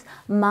concludes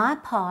my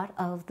part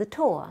of the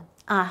tour.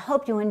 I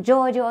hope you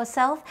enjoyed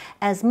yourself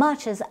as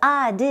much as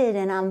I did,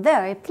 and I'm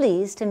very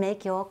pleased to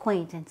make your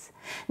acquaintance.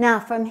 Now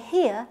from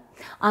here,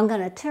 I'm going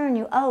to turn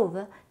you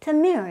over to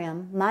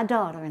Miriam, my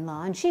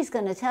daughter-in-law, and she's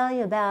going to tell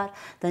you about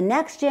the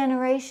next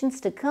generations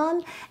to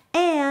come,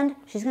 and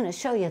she's going to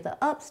show you the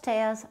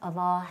upstairs of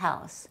our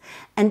house.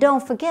 And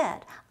don't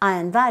forget, I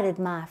invited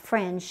my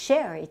friend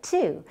Sherry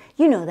too.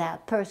 You know,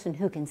 that person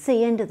who can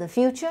see into the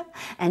future,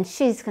 and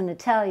she's going to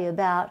tell you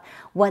about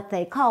what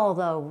they call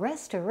the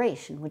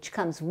restoration, which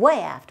comes way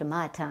after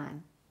my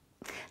time.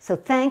 So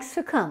thanks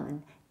for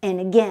coming, and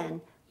again,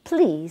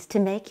 pleased to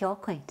make your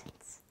acquaintance.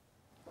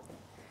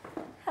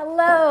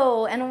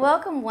 Hello, and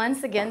welcome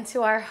once again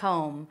to our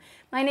home.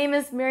 My name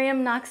is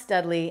Miriam Knox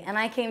Dudley, and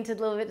I came to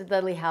live at the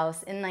Dudley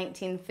House in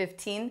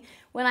 1915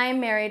 when I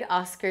married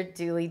Oscar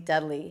Dooley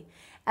Dudley.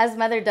 As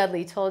Mother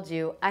Dudley told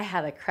you, I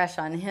had a crush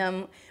on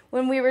him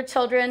when we were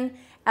children,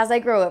 as I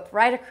grew up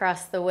right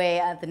across the way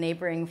at the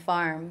neighboring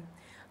farm.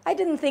 I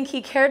didn't think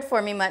he cared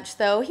for me much,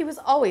 though. He was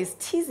always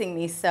teasing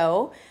me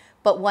so.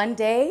 But one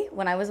day,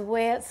 when I was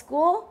away at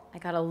school, I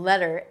got a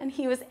letter, and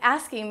he was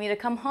asking me to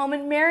come home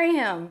and marry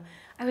him.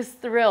 I was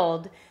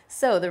thrilled.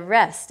 So the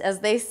rest, as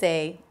they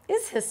say,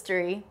 is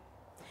history.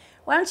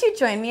 Why don't you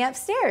join me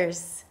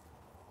upstairs?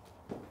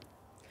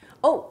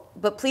 Oh,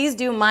 but please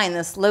do mind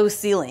this low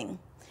ceiling.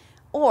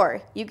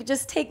 Or you could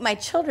just take my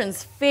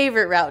children's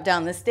favorite route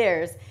down the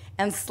stairs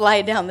and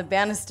slide down the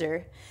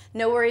banister.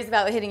 No worries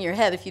about hitting your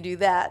head if you do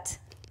that.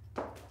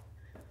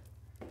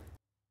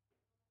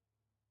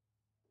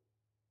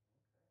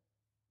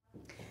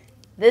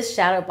 This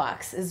shadow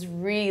box is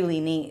really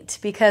neat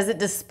because it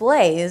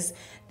displays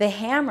the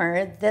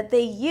hammer that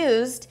they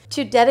used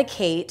to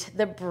dedicate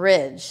the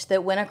bridge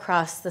that went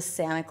across the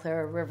Santa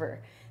Clara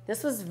River.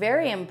 This was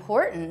very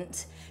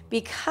important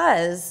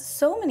because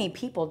so many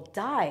people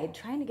died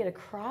trying to get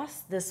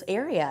across this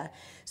area.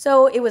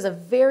 So it was a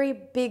very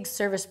big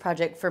service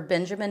project for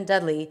Benjamin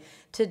Dudley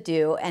to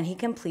do, and he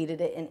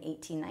completed it in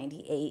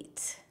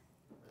 1898.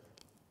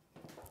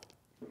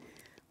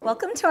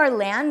 Welcome to our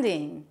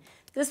landing.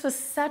 This was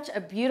such a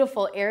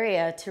beautiful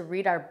area to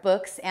read our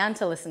books and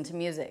to listen to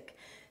music.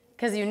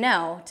 Because you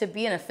know, to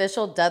be an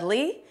official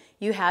Dudley,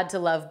 you had to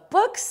love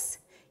books,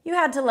 you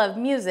had to love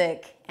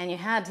music, and you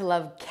had to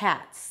love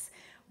cats.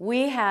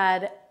 We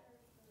had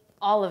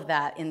all of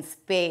that in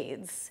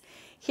spades.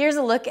 Here's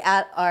a look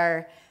at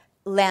our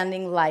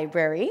landing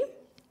library.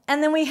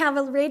 And then we have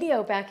a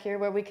radio back here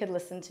where we could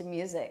listen to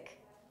music.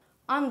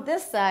 On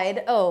this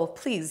side, oh,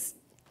 please,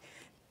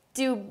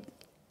 do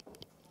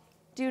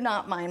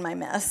not mind my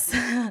mess.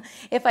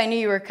 If I knew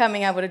you were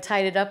coming, I would have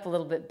tied it up a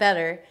little bit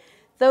better.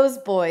 Those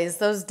boys,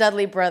 those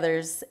Dudley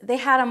brothers, they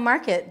had a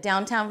market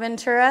downtown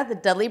Ventura, the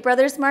Dudley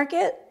Brothers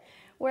Market,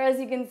 where as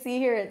you can see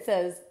here it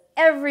says,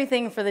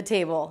 everything for the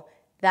table.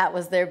 That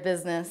was their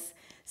business.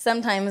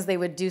 Sometimes they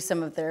would do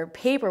some of their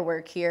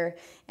paperwork here,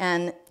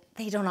 and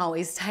they don't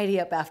always tidy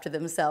up after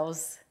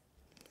themselves.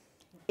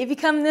 If you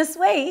come this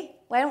way,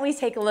 why don't we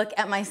take a look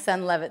at my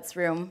son Levitt's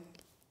room.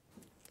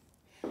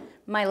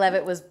 My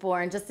Levitt was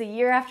born just a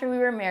year after we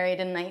were married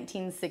in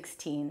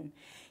 1916.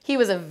 He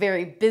was a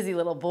very busy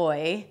little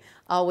boy,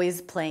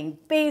 always playing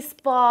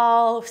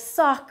baseball,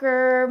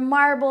 soccer,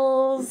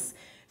 marbles,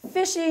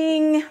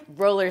 fishing,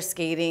 roller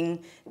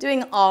skating,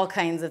 doing all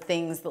kinds of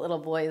things that little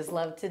boys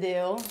love to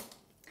do.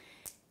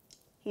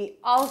 He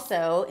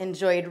also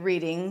enjoyed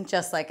reading,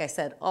 just like I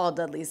said, all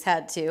Dudleys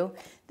had to.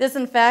 This,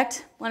 in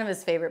fact, one of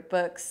his favorite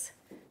books,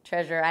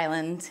 Treasure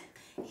Island.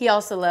 He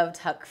also loved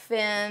Huck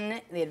Finn,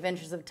 The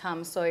Adventures of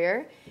Tom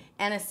Sawyer,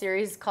 and a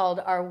series called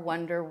Our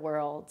Wonder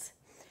World.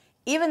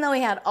 Even though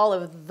he had all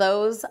of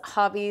those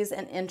hobbies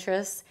and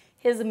interests,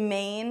 his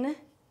main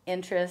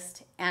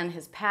interest and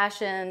his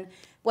passion,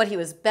 what he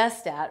was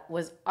best at,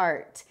 was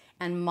art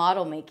and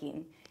model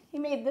making. He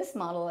made this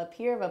model up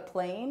here of a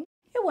plane.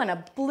 It won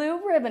a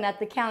blue ribbon at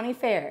the county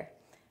fair.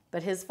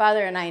 But his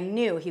father and I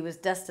knew he was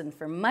destined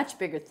for much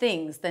bigger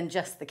things than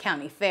just the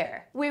county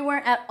fair. We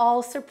weren't at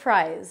all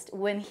surprised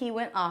when he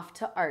went off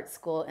to art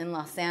school in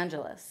Los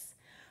Angeles.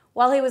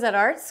 While he was at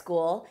art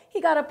school,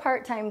 he got a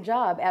part-time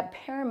job at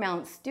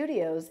Paramount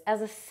Studios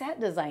as a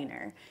set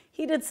designer.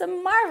 He did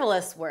some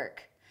marvelous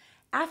work.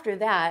 After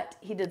that,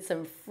 he did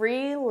some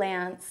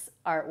freelance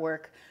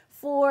artwork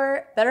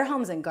for Better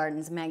Homes and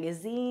Gardens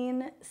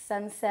magazine,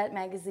 Sunset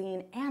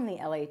magazine, and the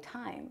LA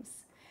Times.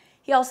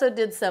 He also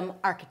did some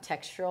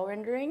architectural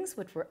renderings,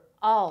 which were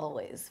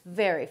always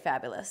very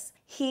fabulous.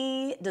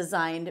 He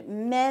designed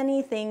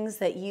many things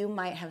that you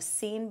might have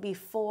seen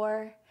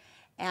before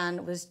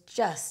and was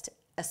just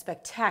a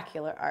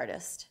spectacular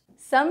artist.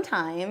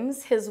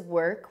 Sometimes his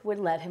work would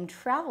let him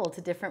travel to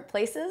different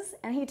places,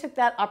 and he took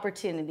that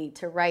opportunity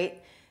to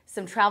write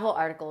some travel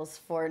articles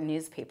for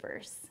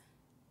newspapers.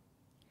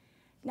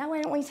 Now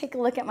why don't we take a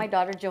look at my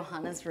daughter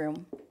Johanna's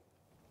room.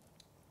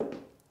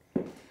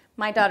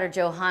 My daughter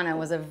Johanna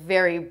was a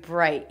very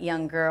bright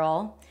young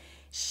girl.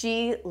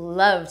 She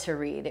loved to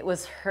read. It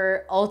was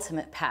her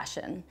ultimate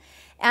passion.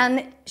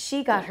 And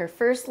she got her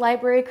first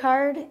library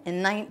card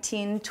in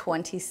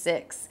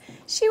 1926.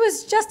 She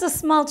was just a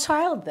small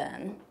child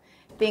then,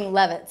 being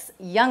Levitt's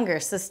younger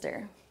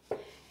sister.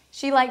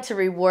 She liked to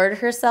reward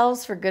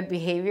herself for good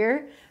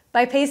behavior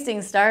by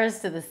pasting stars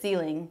to the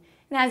ceiling.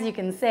 And as you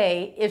can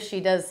say, if she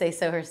does say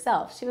so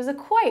herself, she was a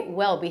quite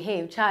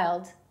well-behaved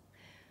child.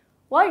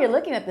 While you're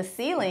looking at the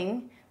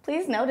ceiling,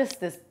 please notice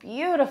this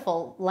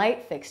beautiful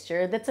light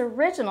fixture that's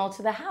original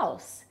to the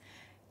house.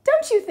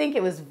 Don't you think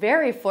it was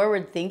very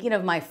forward-thinking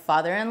of my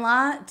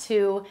father-in-law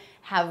to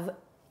have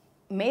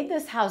made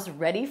this house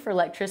ready for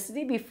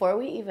electricity before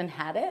we even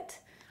had it?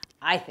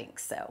 I think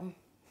so.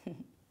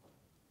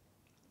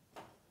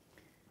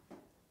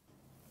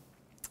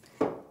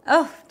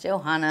 Oh,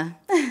 Johanna.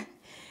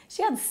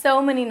 She had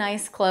so many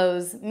nice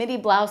clothes, midi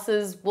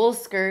blouses, wool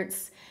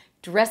skirts,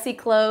 dressy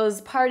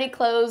clothes, party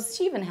clothes.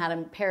 She even had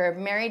a pair of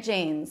Mary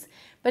Janes.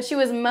 But she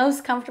was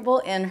most comfortable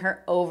in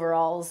her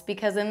overalls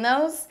because in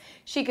those,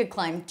 she could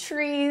climb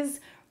trees,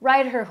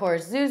 ride her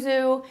horse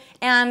Zuzu,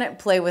 and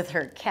play with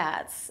her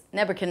cats.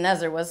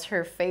 Nebuchadnezzar was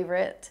her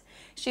favorite.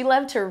 She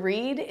loved to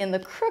read in the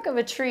crook of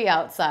a tree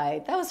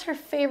outside. That was her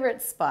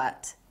favorite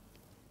spot.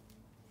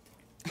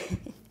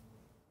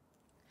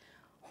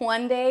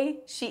 One day,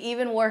 she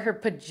even wore her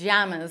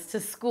pajamas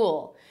to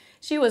school.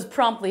 She was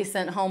promptly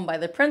sent home by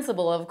the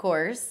principal, of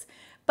course,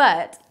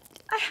 but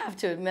I have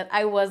to admit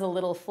I was a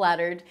little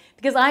flattered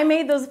because I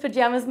made those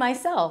pajamas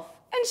myself,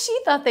 and she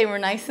thought they were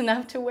nice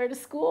enough to wear to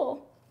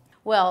school.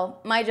 Well,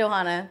 my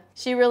Johanna,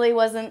 she really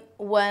wasn't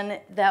one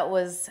that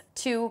was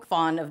too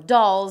fond of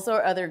dolls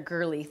or other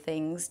girly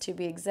things, to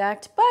be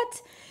exact,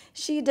 but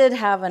she did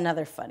have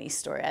another funny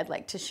story I'd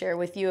like to share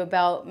with you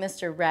about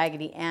Mr.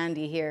 Raggedy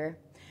Andy here.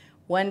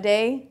 One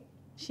day,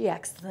 she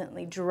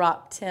accidentally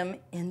dropped him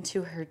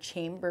into her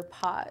chamber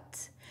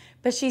pot.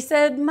 But she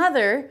said,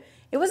 "Mother,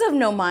 it was of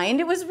no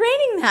mind. It was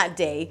raining that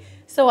day.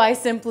 So I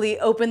simply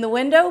opened the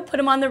window, put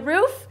him on the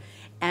roof,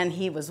 and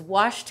he was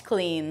washed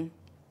clean."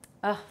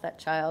 Oh, that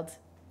child.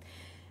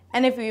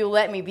 And if you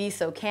let me be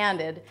so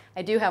candid,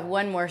 I do have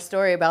one more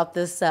story about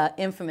this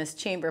infamous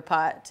chamber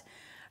pot.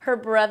 Her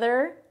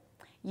brother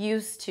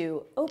used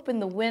to open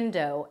the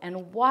window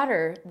and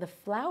water the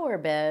flower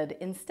bed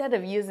instead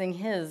of using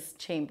his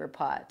chamber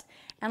pot.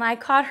 And I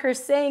caught her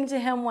saying to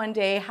him one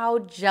day how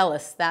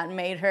jealous that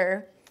made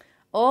her.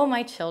 Oh,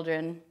 my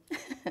children.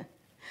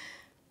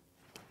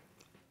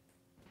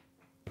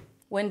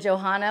 When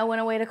Johanna went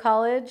away to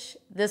college,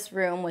 this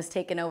room was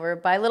taken over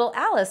by little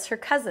Alice, her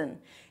cousin.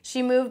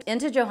 She moved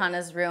into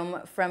Johanna's room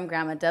from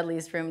Grandma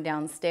Dudley's room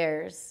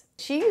downstairs.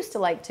 She used to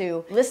like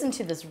to listen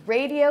to this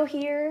radio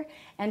here,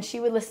 and she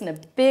would listen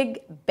to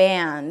Big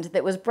Band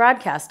that was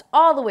broadcast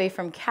all the way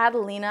from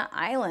Catalina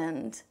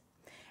Island.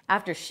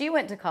 After she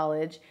went to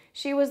college,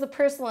 she was the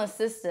personal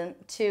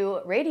assistant to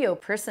radio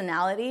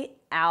personality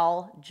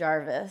Al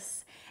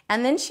Jarvis.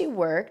 And then she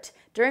worked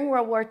during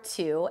World War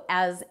II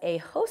as a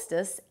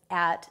hostess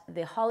at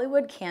the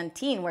Hollywood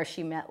Canteen, where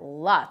she met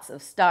lots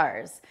of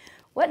stars.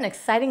 What an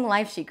exciting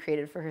life she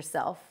created for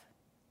herself.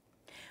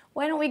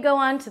 Why don't we go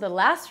on to the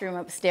last room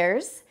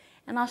upstairs,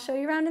 and I'll show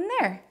you around in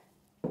there.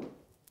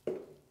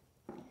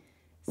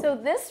 So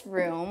this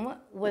room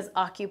was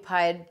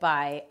occupied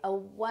by a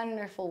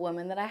wonderful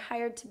woman that I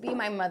hired to be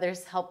my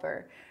mother's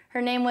helper.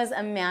 Her name was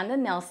Amanda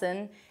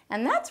Nelson,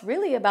 and that's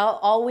really about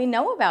all we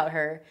know about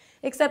her,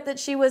 except that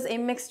she was a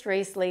mixed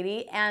race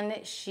lady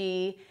and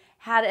she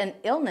had an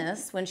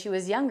illness when she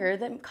was younger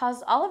that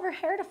caused all of her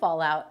hair to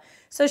fall out.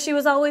 So she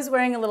was always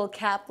wearing a little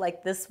cap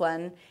like this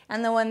one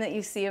and the one that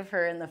you see of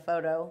her in the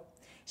photo.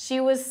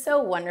 She was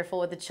so wonderful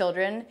with the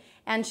children,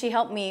 and she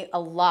helped me a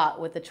lot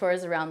with the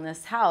chores around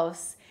this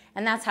house,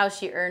 and that's how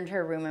she earned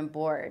her room and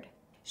board.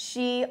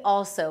 She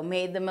also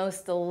made the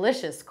most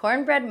delicious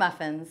cornbread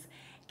muffins,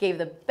 gave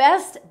the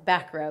best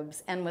back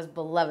rubs, and was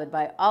beloved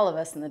by all of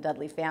us in the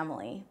Dudley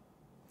family.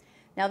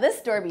 Now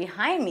this door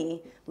behind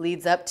me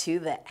leads up to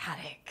the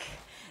attic.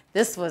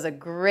 This was a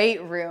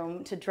great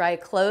room to dry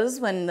clothes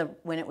when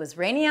it was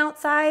raining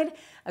outside,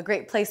 a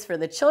great place for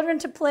the children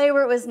to play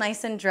where it was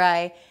nice and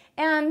dry,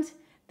 and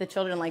the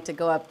children liked to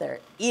go up there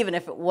even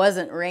if it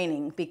wasn't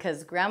raining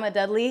because Grandma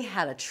Dudley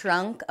had a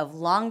trunk of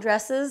long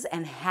dresses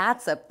and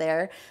hats up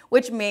there,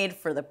 which made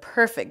for the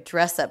perfect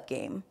dress-up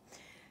game.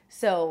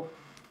 So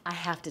I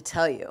have to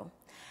tell you,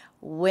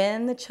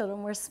 when the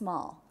children were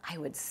small, I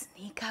would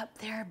sneak up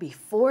there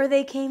before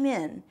they came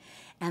in,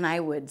 and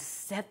I would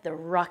set the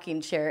rocking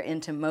chair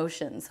into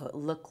motion so it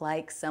looked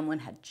like someone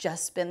had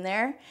just been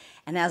there.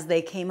 And as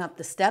they came up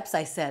the steps,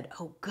 I said,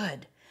 "Oh,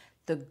 good,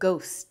 the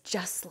ghost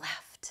just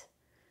left."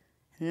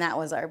 And that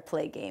was our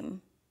play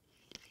game.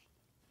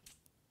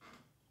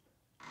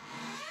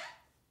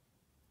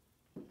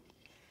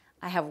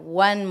 I have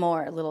one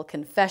more little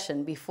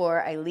confession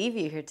before I leave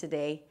you here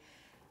today.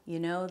 You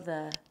know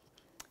the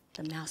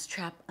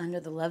mousetrap under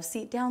the love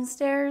seat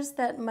downstairs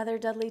that Mother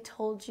Dudley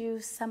told you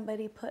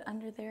somebody put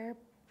under there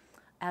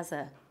as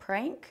a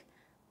prank?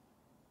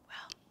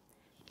 Well,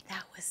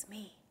 that was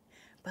me.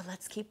 But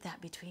let's keep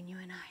that between you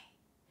and I.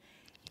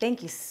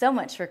 Thank you so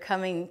much for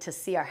coming to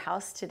see our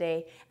house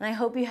today, and I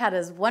hope you had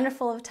as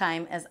wonderful a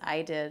time as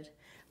I did.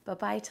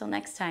 Bye-bye till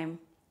next time.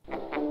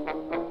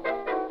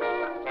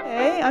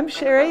 Hey, I'm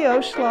Sherry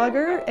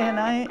Oschlager, and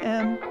I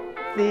am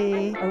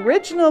the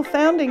original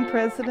founding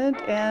president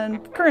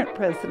and current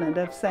president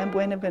of San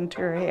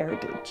Buenaventura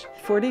Heritage.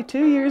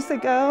 42 years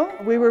ago,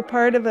 we were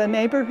part of a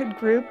neighborhood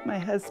group, my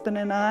husband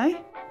and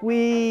I.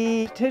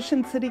 We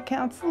petitioned City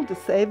Council to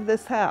save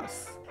this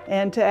house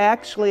and to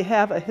actually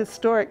have a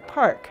historic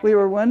park. We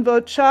were one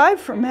vote shy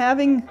from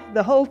having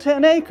the whole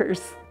 10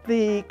 acres.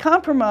 The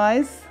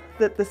compromise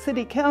that the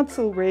City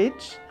Council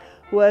reached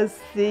was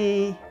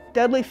the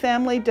Dudley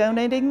family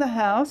donating the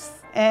house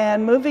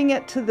and moving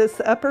it to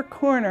this upper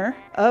corner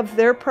of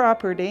their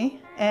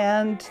property,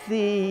 and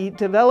the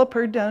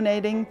developer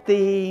donating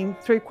the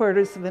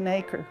 3/4 of an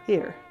acre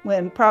here.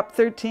 When Prop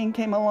 13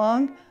 came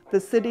along, the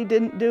city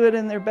didn't do it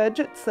in their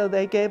budget, so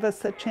they gave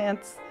us a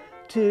chance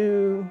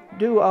to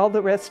do all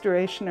the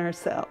restoration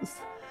ourselves.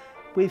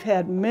 We've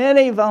had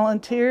many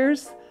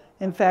volunteers.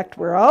 In fact,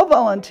 we're all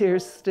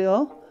volunteers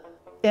still.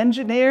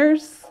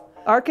 Engineers,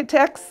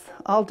 architects,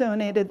 all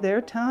donated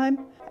their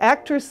time.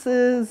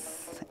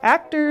 Actresses,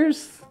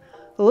 actors,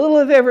 a little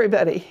of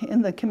everybody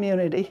in the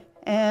community.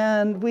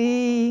 And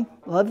we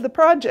love the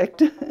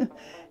project.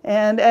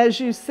 And as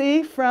you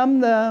see from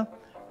the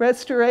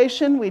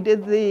restoration, we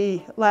did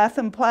the lath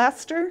and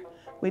plaster.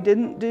 We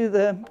didn't do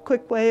the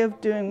quick way of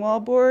doing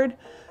wallboard.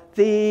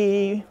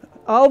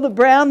 All the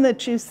brown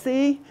that you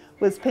see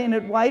was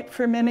painted white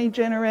for many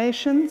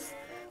generations.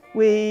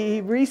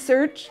 We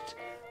researched.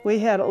 We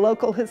had a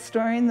local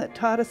historian that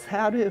taught us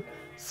how to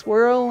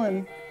swirl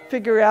and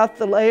figure out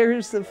the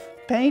layers of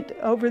paint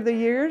over the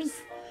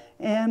years,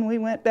 and we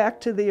went back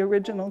to the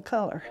original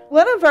color.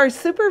 One of our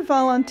super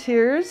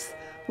volunteers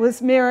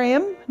was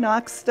Miriam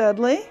Knox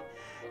Dudley.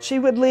 She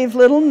would leave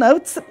little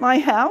notes at my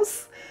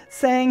house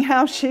saying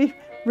how she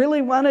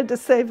really wanted to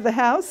save the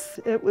house.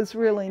 It was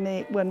really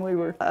neat when we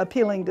were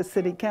appealing to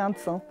City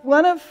Council.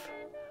 One of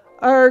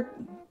our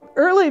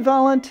early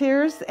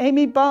volunteers,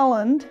 Amy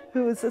Bolland,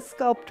 who is a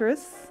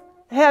sculptress,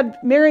 had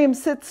Miriam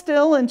sit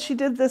still, and she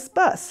did this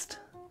bust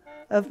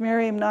of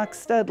Miriam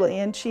Knox Dudley,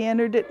 and she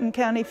entered it in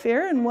County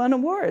Fair and won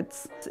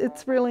awards.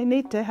 It's really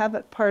neat to have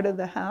it part of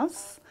the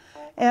house.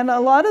 And a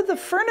lot of the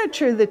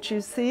furniture that you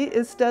see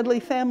is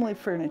Dudley family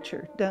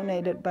furniture,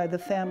 donated by the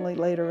family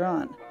later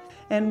on.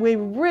 And we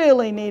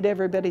really need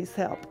everybody's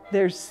help.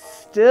 There's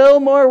still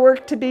more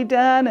work to be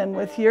done, and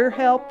with your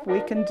help,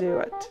 we can do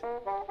it.